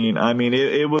quarter. I mean,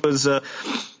 it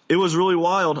was really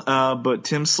wild. But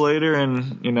Tim Slater,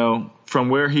 and from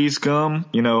where he's come,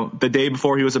 the day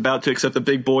before he was about to accept the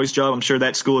big boys job, I'm sure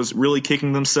that school is really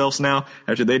kicking themselves now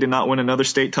after they did not win another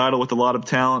state title with a lot of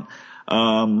talent.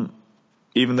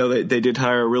 Even though they did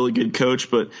hire a really good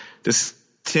coach, but this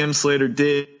Tim Slater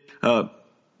did.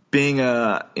 Being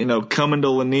coming to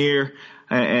Lanier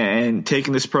and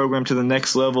taking this program to the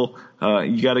next level,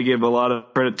 you got to give a lot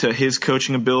of credit to his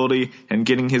coaching ability and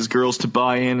getting his girls to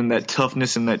buy in, and that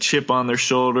toughness and that chip on their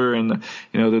shoulder, and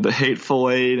they're the hateful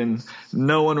eight, and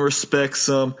no one respects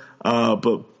them.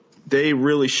 But they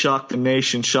really shocked the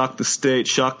nation, shocked the state,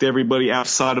 shocked everybody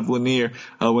outside of Lanier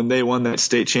when they won that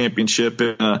state championship.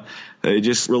 They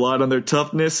just relied on their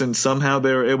toughness, and somehow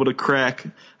they were able to crack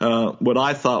what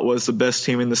I thought was the best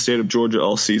team in the state of Georgia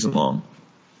all season long.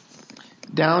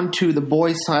 Down to the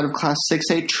boys' side of Class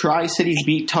 6A, Tri-Cities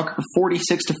beat Tucker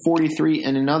 46-43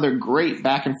 in another great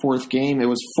back-and-forth game. It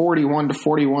was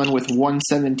 41-41 with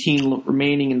 1:17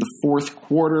 remaining in the fourth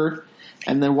quarter.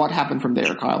 And then what happened from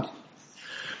there, Kyle?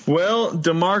 Well,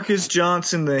 DeMarcus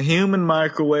Johnson, the human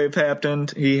microwave,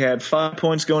 happened. He had 5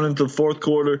 points going into the fourth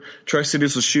quarter.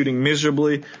 Tri-Cities was shooting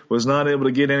miserably, was not able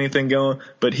to get anything going,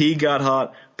 but he got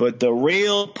hot. But the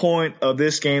real point of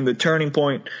this game, the turning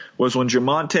point, was when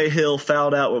Jermonte Hill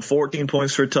fouled out with 14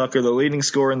 points for Tucker, the leading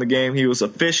scorer in the game. He was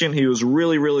efficient. He was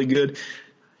really, really good.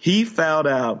 He fouled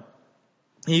out.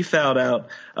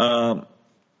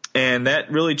 And that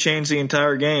really changed the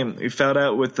entire game. He fouled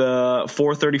out with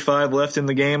 4:35 left in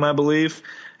the game, I believe.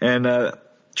 And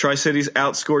Tri-Cities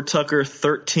outscored Tucker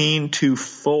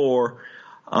 13-4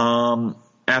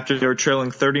 after they were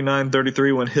trailing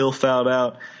 39-33 when Hill fouled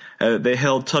out. They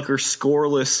held Tucker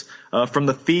scoreless from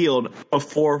the field of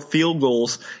 4 field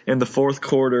goals in the fourth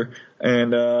quarter,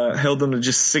 and held them to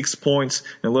just 6 points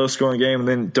in a low-scoring game. And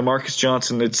then DeMarcus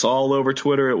Johnson, it's all over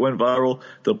Twitter. It went viral.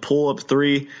 The pull-up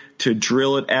 3 to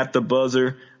drill it at the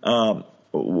buzzer.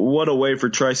 What a way for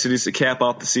Tri-Cities to cap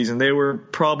off the season. They were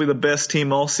probably the best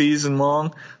team all season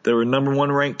long. They were number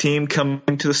 1 ranked team coming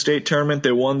into the state tournament.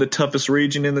 They won the toughest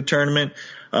region in the tournament.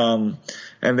 And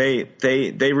they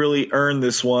really earned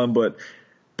this one. But,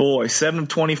 boy, 7 of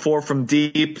 24 from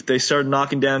deep. They started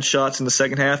knocking down shots in the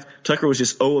second half. Tucker was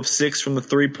just 0 of 6 from the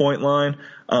 3-point line.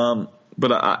 But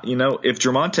if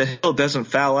Jermonte Hill doesn't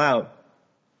foul out,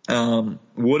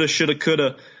 woulda, shoulda,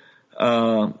 coulda,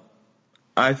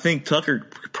 I think Tucker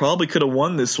probably could have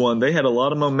won this one. They had a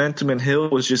lot of momentum, and Hill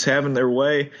was just having their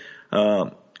way.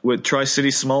 with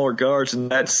Tri-City's smaller guards, and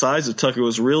that size of Tucker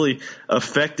was really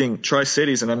affecting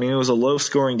Tri-Cities. And, I mean, it was a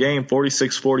low-scoring game,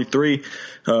 46-43.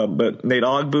 But Nate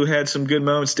Ogbu had some good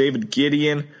moments. David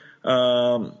Gideon,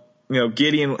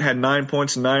 Gideon had 9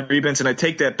 points and 9 rebounds, and I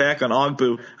take that back on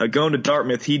Ogbu. Going to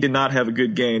Dartmouth, he did not have a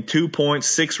good game. 2 points,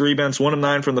 6 rebounds, 1 of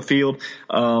 9 from the field.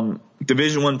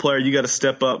 Division I player, you got to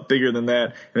step up bigger than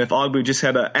that. And if Ogbu just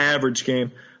had an average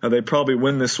game, they'd probably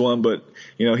win this one. But,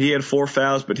 he had 4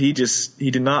 fouls, but he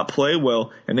did not play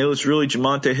well. And it was really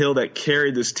Jamonte Hill that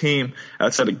carried this team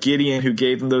outside of Gideon, who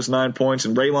gave them those 9 points,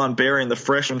 and Raylon Berry, the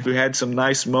freshman, who had some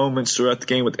nice moments throughout the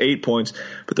game with 8 points.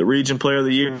 But the region player of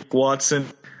the year, Watson,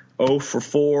 0 for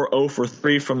 4, 0 for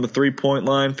 3 from the three-point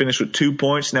line, finished with 2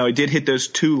 points. Now, he did hit those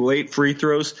 2 late free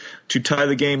throws to tie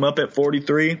the game up at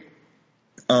 43.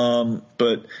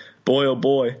 But boy, oh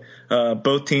boy,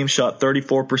 both teams shot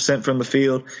 34% from the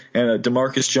field, and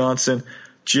DeMarcus Johnson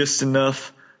just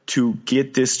enough to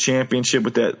get this championship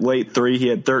with that late 3. He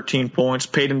had 13 points.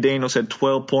 Peyton Daniels had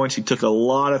 12 points. He took a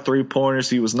lot of three-pointers.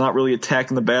 He was not really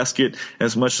attacking the basket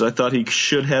as much as I thought he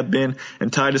should have been.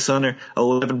 And Titus Hunter,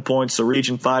 11 points. The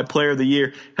Region 5 Player of the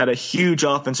Year, had a huge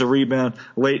offensive rebound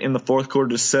late in the fourth quarter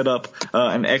to set up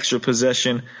an extra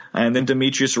possession. And then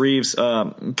Demetrius Reeves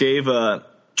gave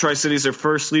Tri-Cities their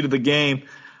first lead of the game,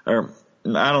 or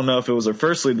I don't know if it was their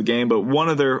first lead of the game, but one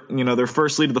of their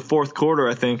first lead of the fourth quarter,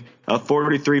 I think,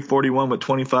 43-41 with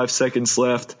 25 seconds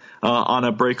left on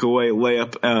a breakaway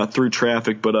layup through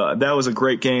traffic. But that was a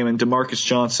great game, and DeMarcus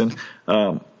Johnson,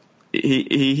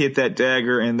 he hit that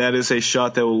dagger, and that is a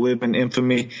shot that will live in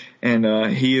infamy. And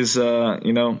he is,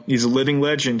 he's a living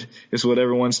legend, is what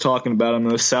everyone's talking about him.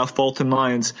 The South Fulton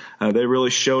Lions, they really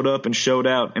showed up and showed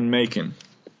out in Macon.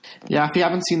 Yeah, if you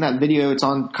haven't seen that video, it's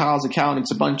on Kyle's account.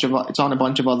 It's on a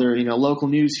bunch of other local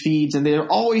news feeds, and there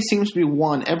always seems to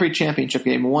be every championship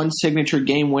game, one signature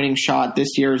game-winning shot.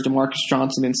 This year is DeMarcus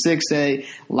Johnson in 6A.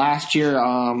 Last year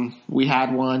we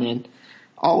had one, and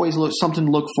always something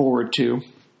to look forward to.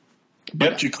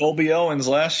 Yep, Jacoby Owens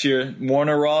last year,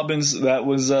 Warner Robbins. That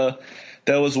was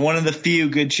one of the few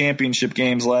good championship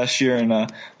games last year,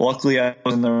 and luckily I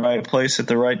was in the right place at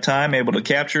the right time, able to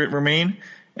capture it, Ramin.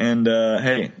 And,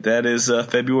 hey, that is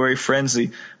February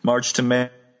Frenzy, March to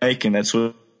Macon. That's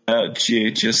what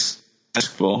GHS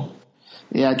basketball.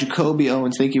 Yeah, Jacoby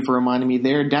Owens, thank you for reminding me.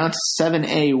 They're down to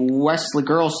 7A Westlake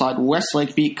girls side.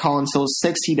 Westlake beat Collins Hill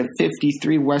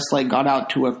 60-53. Westlake got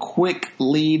out to a quick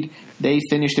lead. They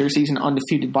finished their season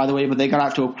undefeated, by the way, but they got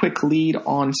out to a quick lead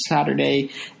on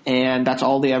Saturday, and that's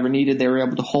all they ever needed. They were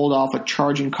able to hold off a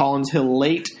charging Collins Hill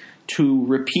late to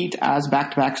repeat as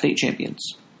back-to-back state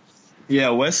champions.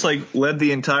 Yeah, Westlake led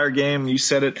the entire game. You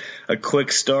said it, a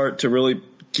quick start to really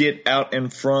get out in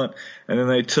front, and then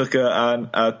they took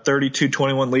a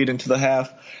 32-21 lead into the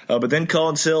half. But then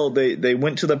Collins Hill, they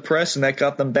went to the press, and that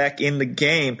got them back in the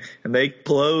game, and they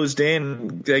closed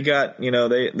in. They got,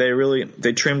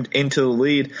 they trimmed into the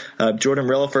lead. Jordan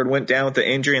Relaford went down with the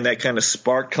injury, and that kind of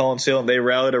sparked Collins Hill, and they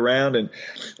rallied around, and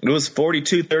it was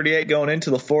 42-38 going into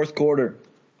the fourth quarter.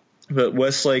 But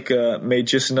Westlake made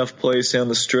just enough plays down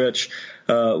the stretch.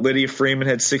 Lydia Freeman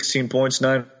had 16 points,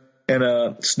 9,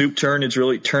 and Snoop Turnage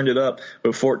really turned it up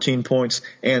with 14 points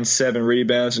and 7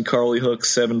 rebounds, and Carly Hook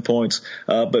 7 points.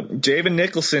 But Javen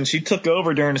Nicholson, she took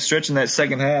over during the stretch in that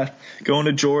second half. Going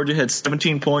to Georgia, had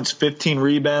 17 points, 15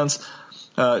 rebounds.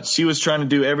 She was trying to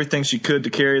do everything she could to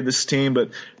carry this team, but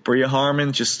Bria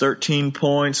Harmon, just 13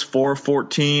 points,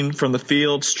 4-14 from the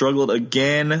field, struggled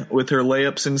again with her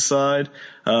layups inside.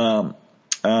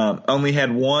 Only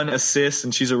had 1 assist,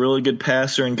 and she's a really good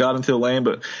passer and got into the lane,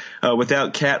 but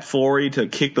without Kat Forey to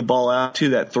kick the ball out to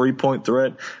that three-point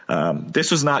threat,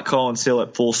 this was not Collins Hill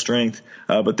at full strength,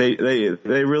 but they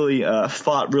really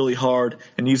fought really hard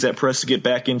and used that press to get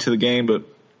back into the game, but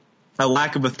a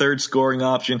lack of a third scoring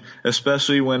option,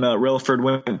 especially when Relaford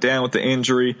went down with the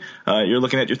injury. You're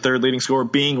looking at your third leading scorer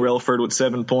being Relaford with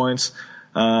 7 points.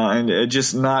 And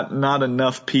just not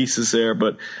enough pieces there.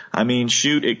 But, I mean,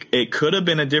 shoot, it could have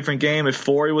been a different game if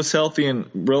Forey was healthy and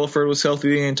Relaford was healthy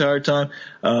the entire time.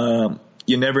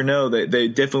 You never know. They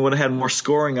definitely would have had more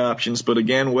scoring options. But,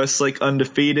 again, Westlake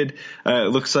undefeated. It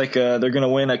looks like they're going to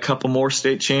win a couple more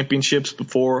state championships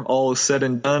before all is said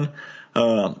and done.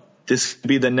 This could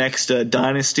be the next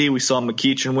dynasty. We saw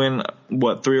McEachin win,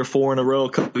 3 or 4 in a row a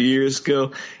couple of years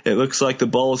ago. It looks like the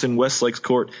ball is in Westlake's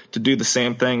court to do the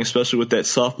same thing, especially with that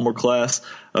sophomore class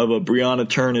of Brianna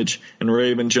Turnage and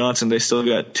Raven Johnson. They still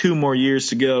got 2 more years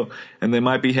to go, and they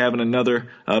might be having another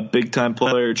big-time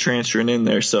player transferring in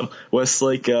there. So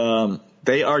Westlake,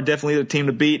 they are definitely the team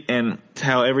to beat, and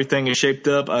how everything is shaped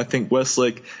up, I think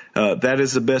Westlake, that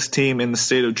is the best team in the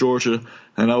state of Georgia.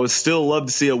 And I would still love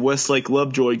to see a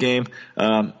Westlake-Lovejoy game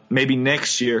maybe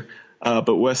next year.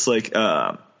 But Westlake,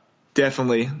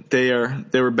 definitely, they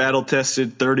were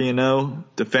battle-tested, 30-0,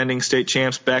 defending state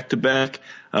champs back-to-back.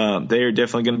 They are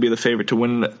definitely going to be the favorite to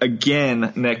win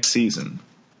again next season.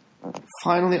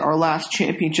 Finally, our last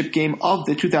championship game of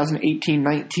the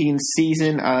 2018-19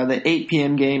 season, the 8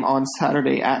 p.m. game on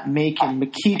Saturday at Macon.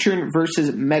 McEachern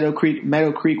versus Meadow Creek.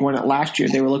 Meadow Creek won it last year.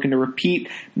 They were looking to repeat.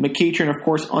 McEachern, of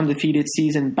course, undefeated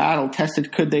season,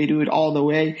 battle-tested. Could they do it all the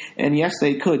way? And yes,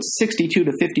 they could.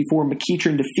 62-54,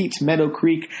 McEachern defeats Meadow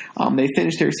Creek. They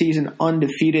finished their season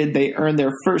undefeated. They earned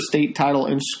their first state title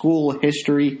in school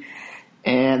history.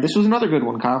 And this was another good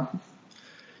one, Kyle.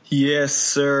 Yes,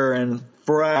 sir, and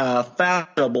foul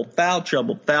trouble.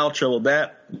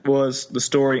 That was the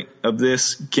story of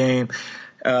this game.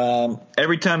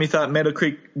 Every time you thought Meadow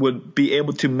Creek would be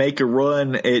able to make a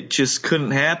run, it just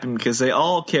couldn't happen because they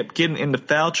all kept getting into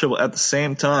foul trouble at the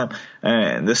same time.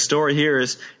 And the story here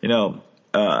is, it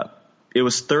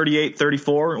was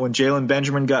 38-34 when Jalen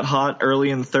Benjamin got hot early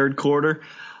in the third quarter.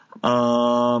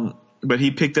 But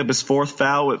he picked up his fourth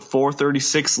foul with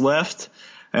 4:36 left.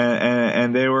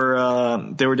 And they were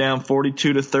down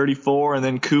 42-34, and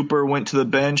then Cooper went to the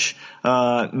bench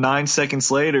 9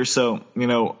 seconds later. So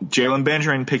Jalen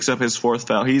Benjamin picks up his fourth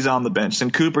foul. He's on the bench.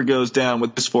 Then Cooper goes down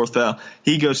with his fourth foul.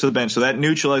 He goes to the bench. So that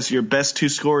neutralizes your best two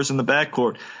scorers in the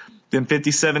backcourt. Then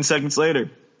 57 seconds later,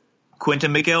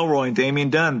 Quentin McElroy and Damian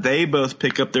Dunn, they both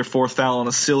pick up their fourth foul on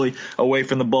a silly away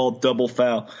from the ball double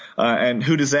foul. And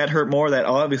who does that hurt more? That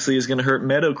obviously is going to hurt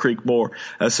Meadow Creek more.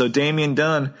 So Damian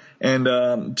Dunn and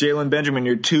Jalen Benjamin,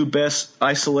 your two best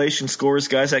isolation scorers,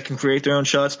 guys that can create their own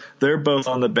shots, they're both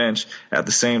on the bench at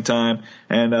the same time.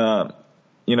 And,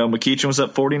 McEachern was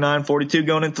up 49-42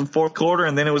 going into the fourth quarter,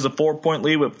 and then it was a 4-point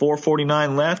lead with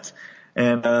 4:49 left.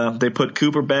 And they put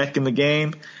Cooper back in the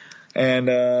game. And,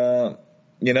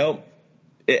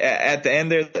 at the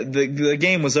end there, the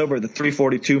game was over at the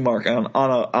 3:42 mark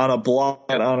on a block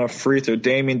on a free throw.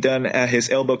 Damian Dunn, his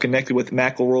elbow connected with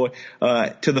McElroy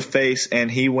to the face, and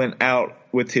he went out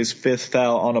with his fifth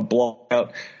foul on a block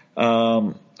out.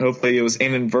 Hopefully it was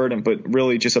inadvertent, but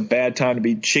really just a bad time to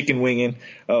be chicken winging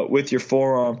with your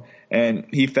forearm. And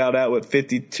he fouled out with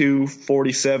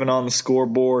 52-47 on the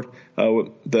scoreboard with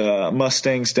the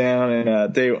Mustangs down,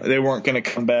 and they weren't going to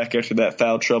come back after that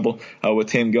foul trouble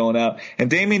with him going out. And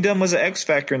Damian Dunn was an X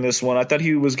factor in this one. I thought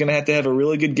he was going to have a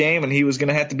really good game, and he was going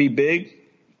to have to be big.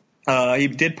 He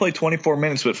did play 24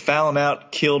 minutes, but fouling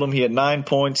out killed him. He had 9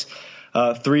 points,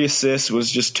 3 assists, was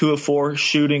just 2 of 4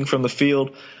 shooting from the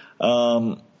field.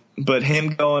 But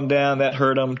him going down, that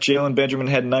hurt him. Jalen Benjamin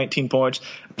had 19 points.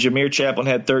 Jameer Chaplin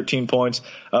had 13 points.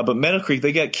 But Meadow Creek,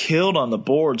 they got killed on the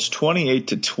boards,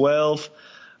 28-12.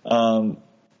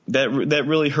 That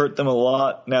really hurt them a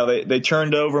lot. Now, they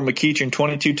turned over McEachern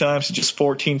 22 times to just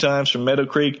 14 times from Meadow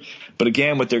Creek. But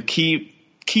again, with their key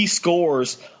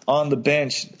scorers on the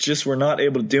bench, just were not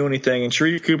able to do anything. And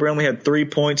Sharif Cooper only had 3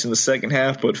 points in the second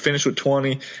half, but finished with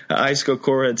 20. Isco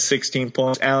Cora had 16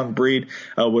 points. Alan Breed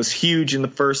was huge in the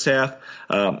first half,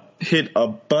 hit a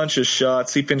bunch of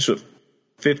shots. He finished with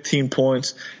 15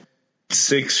 points,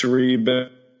 6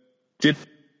 rebounds. Did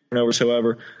turnovers,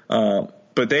 however.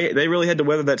 But they really had to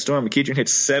weather that storm. McEachern hit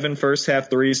 7 first-half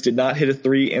threes, did not hit a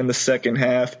 3 in the second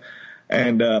half.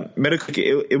 And Meadow Creek,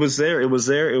 it was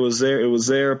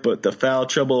there, but the foul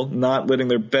trouble, not letting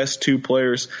their best two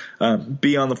players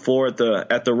be on the floor at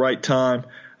the right time.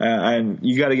 And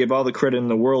you got to give all the credit in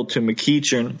the world to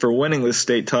McEachern for winning this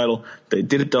state title. They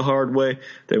did it the hard way.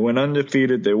 They went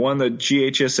undefeated. They won the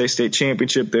GHSA state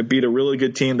championship. They beat a really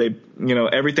good team.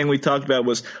 Everything we talked about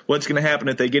was what's going to happen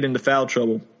if they get into foul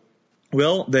trouble.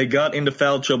 Well, they got into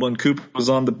foul trouble, and Cooper was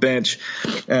on the bench.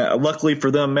 Luckily for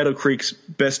them, Meadow Creek's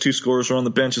best two scorers were on the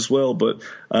bench as well, but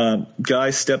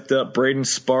guys stepped up. Braden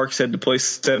Sparks had to play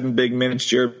 7 big minutes.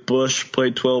 Jared Bush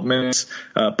played 12 minutes.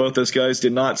 Both those guys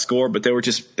did not score, but they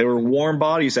were warm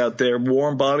bodies out there,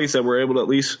 warm bodies that were able to at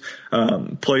least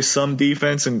play some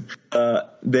defense, and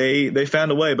they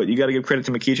found a way. But you got to give credit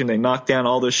to McEachern. They knocked down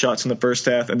all those shots in the first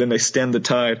half, and then they stemmed the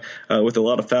tide with a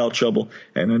lot of foul trouble.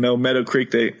 And I know Meadow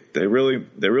Creek, they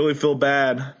really feel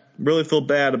bad. Really feel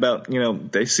bad about,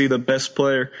 they see the best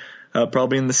player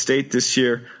probably in the state this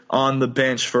year on the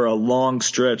bench for a long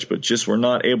stretch, but just were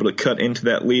not able to cut into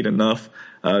that lead enough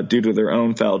due to their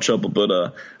own foul trouble.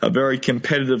 But a very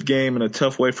competitive game and a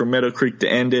tough way for Meadow Creek to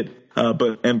end it.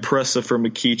 But impressive for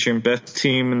McEachern, best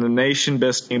team in the nation,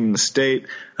 best team in the state.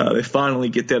 They finally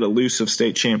get that elusive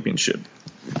state championship.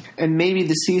 And maybe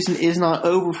the season is not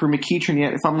over for McEachern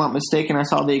yet. If I'm not mistaken, I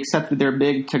saw they accepted their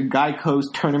bid to Geico's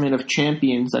Tournament of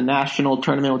Champions, a national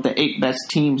tournament with the 8 best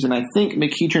teams. And I think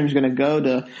McEachern's going to go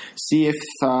to see if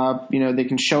they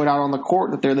can show it out on the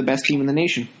court that they're the best team in the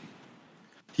nation.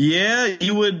 Yeah,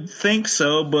 you would think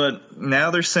so, but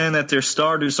now they're saying that their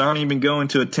starters aren't even going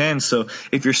to attend. So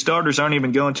if your starters aren't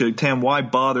even going to attend, why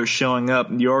bother showing up?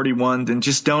 You already won, then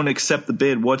just don't accept the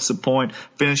bid. What's the point?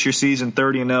 Finish your season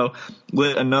 30-0.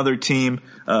 Let another team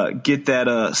get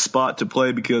that spot to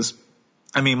play because,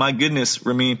 I mean, my goodness,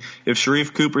 Ramin, if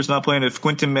Sharif Cooper's not playing, if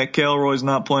Quentin McElroy's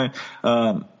not playing,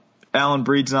 Alan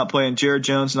Breed's not playing, Jared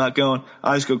Jones not going,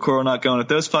 Isaac Okoro not going. If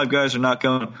those 5 guys are not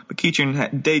going,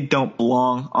 McEachern, they don't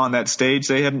belong on that stage.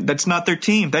 That's not their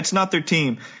team. That's not their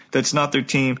team. That's not their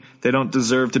team. They don't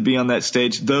deserve to be on that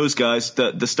stage. Those guys,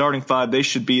 the starting 5, they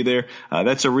should be there.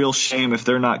 That's a real shame if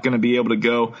they're not going to be able to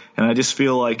go. And I just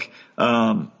feel like,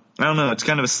 I don't know, it's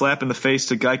kind of a slap in the face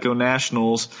to Geico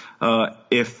Nationals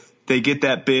if they get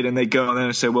that bid and they go and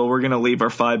then say, well, we're going to leave our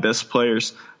 5 best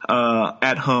players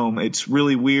at home. It's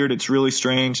really weird. It's really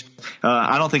strange.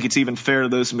 I don't think it's even fair to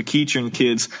those McEachern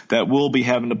kids that will be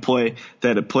having to play,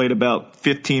 that have played about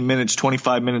 15 minutes,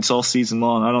 25 minutes all season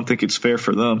long. I don't think it's fair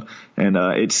for them. And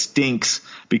it stinks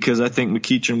because I think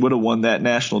McEachern would have won that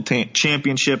national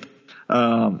championship.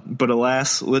 But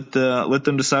alas, let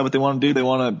them decide what they want to do. They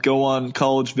want to go on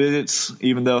college visits,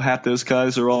 even though half those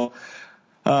guys are all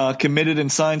committed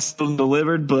and signed, still and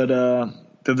delivered, but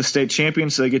they're the state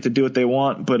champions, so they get to do what they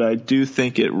want. But I do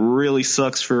think it really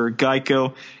sucks for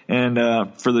Geico and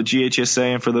for the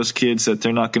GHSA and for those kids that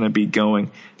they're not going to be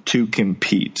going to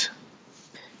compete.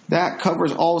 That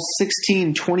covers all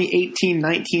 16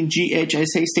 2018-19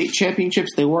 GHSA state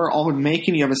championships. They were all in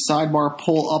Macon. You have a sidebar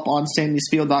poll up on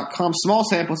SandySpiel.com. Small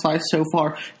sample size so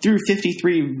far through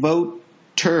 53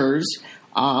 voters.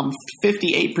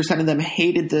 58% of them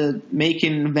hated the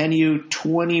Macon venue,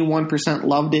 21%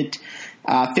 loved it,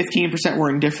 15% were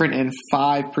indifferent, and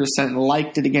 5%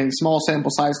 liked it. Again, small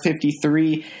sample size,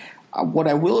 53. What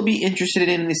I will be interested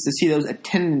in is to see those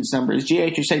attendance numbers.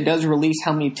 GHSA does release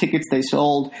how many tickets they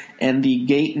sold and the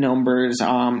gate numbers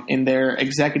in their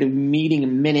executive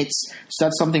meeting minutes. So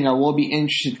that's something I will be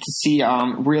interested to see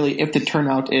really if the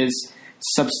turnout is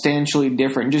substantially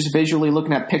different. Just visually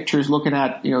looking at pictures, looking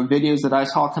at videos that I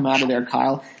saw come out of there,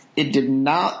 Kyle, it did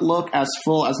not look as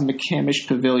full as McCamish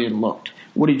Pavilion looked.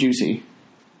 What did you see?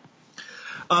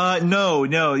 No,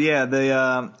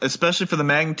 yeah. Especially for the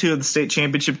magnitude of the state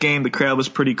championship game, the crowd was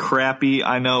pretty crappy.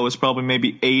 I know it was probably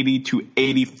maybe 80 to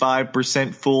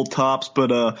 85% full tops,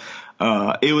 but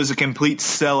it was a complete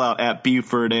sellout at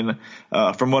Buford, and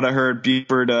from what I heard,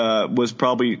 Buford was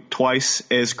probably twice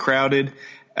as crowded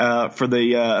for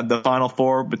the Final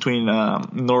Four between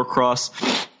Norcross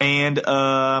and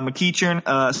McEachern.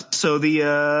 So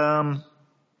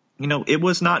it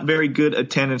was not very good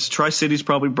attendance. Tri-Cities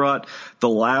probably brought the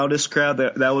loudest crowd.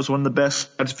 That was one of the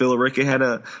best crowds. Villa Rica had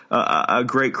a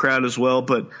great crowd as well,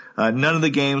 but none of the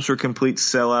games were complete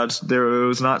sellouts. There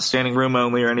was not standing room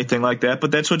only or anything like that.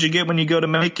 But that's what you get when you go to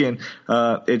Macon.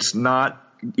 It's not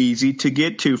easy to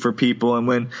get to for people, and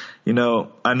when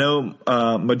I know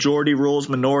majority rules,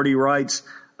 minority rights,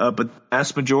 but the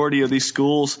vast majority of these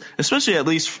schools, especially at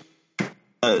least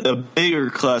the bigger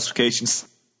classifications,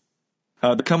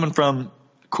 they're coming from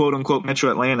quote unquote Metro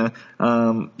Atlanta.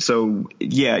 So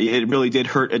yeah, it really did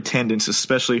hurt attendance,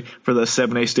 especially for the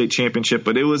 7A state championship,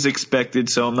 but it was expected,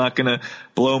 so I'm not going to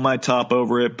blow my top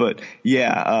over it. But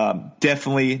yeah,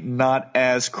 definitely not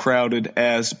as crowded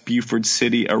as Buford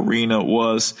City Arena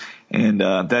was. And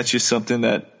that's just something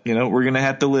that, we're going to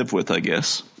have to live with, I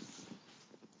guess.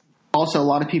 Also, a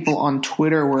lot of people on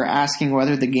Twitter were asking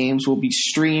whether the games will be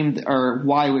streamed or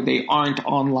why they aren't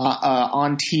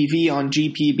on TV on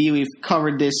GPB. We've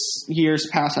covered this years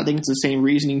past. I think it's the same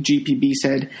reasoning. GPB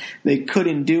said they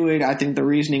couldn't do it. I think the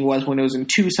reasoning was when it was in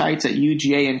 2 sites at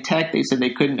UGA and Tech, they said they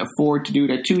couldn't afford to do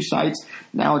it at 2 sites.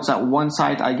 Now it's at 1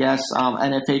 site, I guess.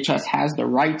 NFHS has the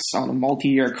rights on a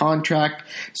multi-year contract,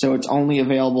 so it's only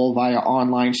available via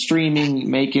online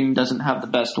streaming. Macon doesn't have the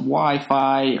best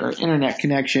Wi-Fi or internet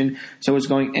connection, so it's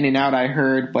going in and out, I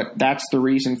heard, but that's the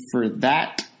reason for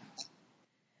that.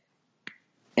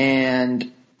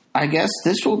 And I guess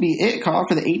this will be it, Kyle,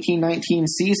 for the 18-19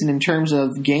 season in terms of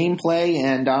gameplay.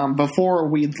 And before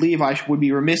we leave, I would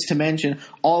be remiss to mention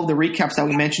all of the recaps that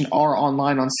we mentioned are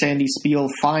online on Sandy Spiel.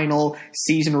 Final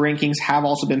season rankings have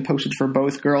also been posted for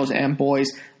both girls and boys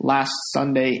last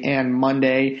Sunday and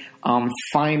Monday.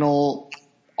 Final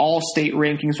All-State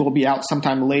rankings will be out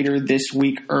sometime later this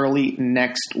week, early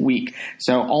next week.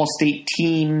 So All-State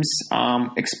teams,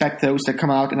 expect those to come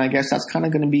out, and I guess that's kind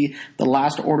of going to be the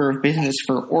last order of business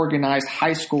for organized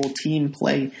high school team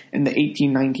play in the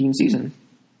 18-19 season.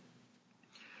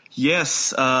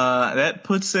 Yes, that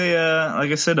puts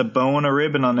like I said, a bow and a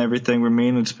ribbon on everything,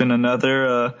 Ramin. It's been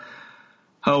another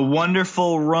a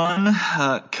wonderful run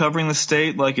covering the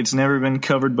state like it's never been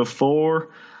covered before.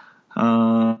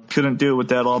 Couldn't do it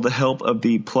without all the help of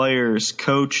the players,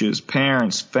 coaches,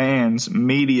 parents, fans,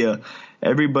 media,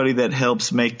 everybody that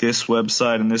helps make this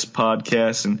website and this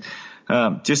podcast and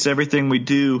just everything we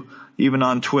do, even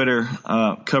on Twitter,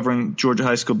 covering Georgia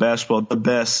high school basketball, the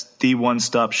best, the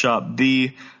one-stop shop,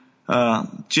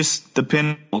 just the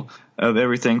pinnacle of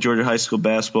everything Georgia high school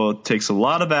basketball. It takes a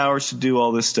lot of hours to do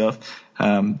all this stuff.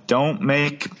 Don't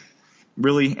make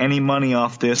really any money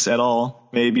off this at all.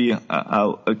 Maybe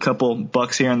a couple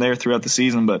bucks here and there throughout the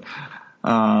season, but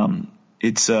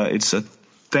it's a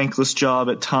thankless job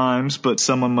at times, but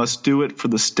someone must do it for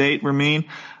the state, Ramin.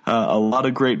 A lot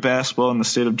of great basketball in the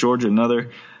state of Georgia.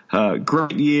 Another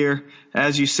great year.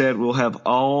 As you said, we'll have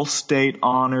all state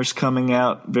honors coming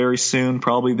out very soon,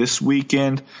 probably this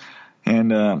weekend.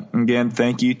 And again,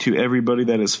 thank you to everybody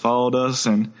that has followed us.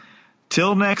 And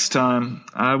till next time,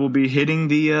 I will be hitting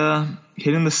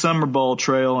the summer ball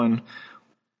trail, and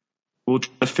we'll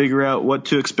try to figure out what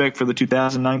to expect for the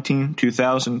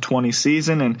 2019-2020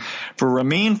 season. And for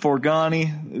Ramin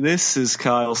Forghani, this is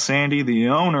Kyle Sandy, the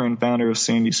owner and founder of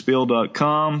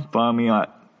SandySpiel.com. Find me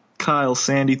at Kyle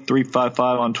Sandy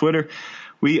 355 on Twitter.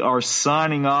 We are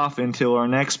signing off until our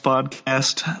next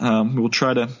podcast. We'll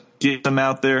try to get them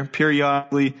out there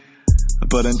periodically.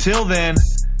 But until then,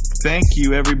 thank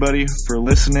you everybody for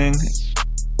listening.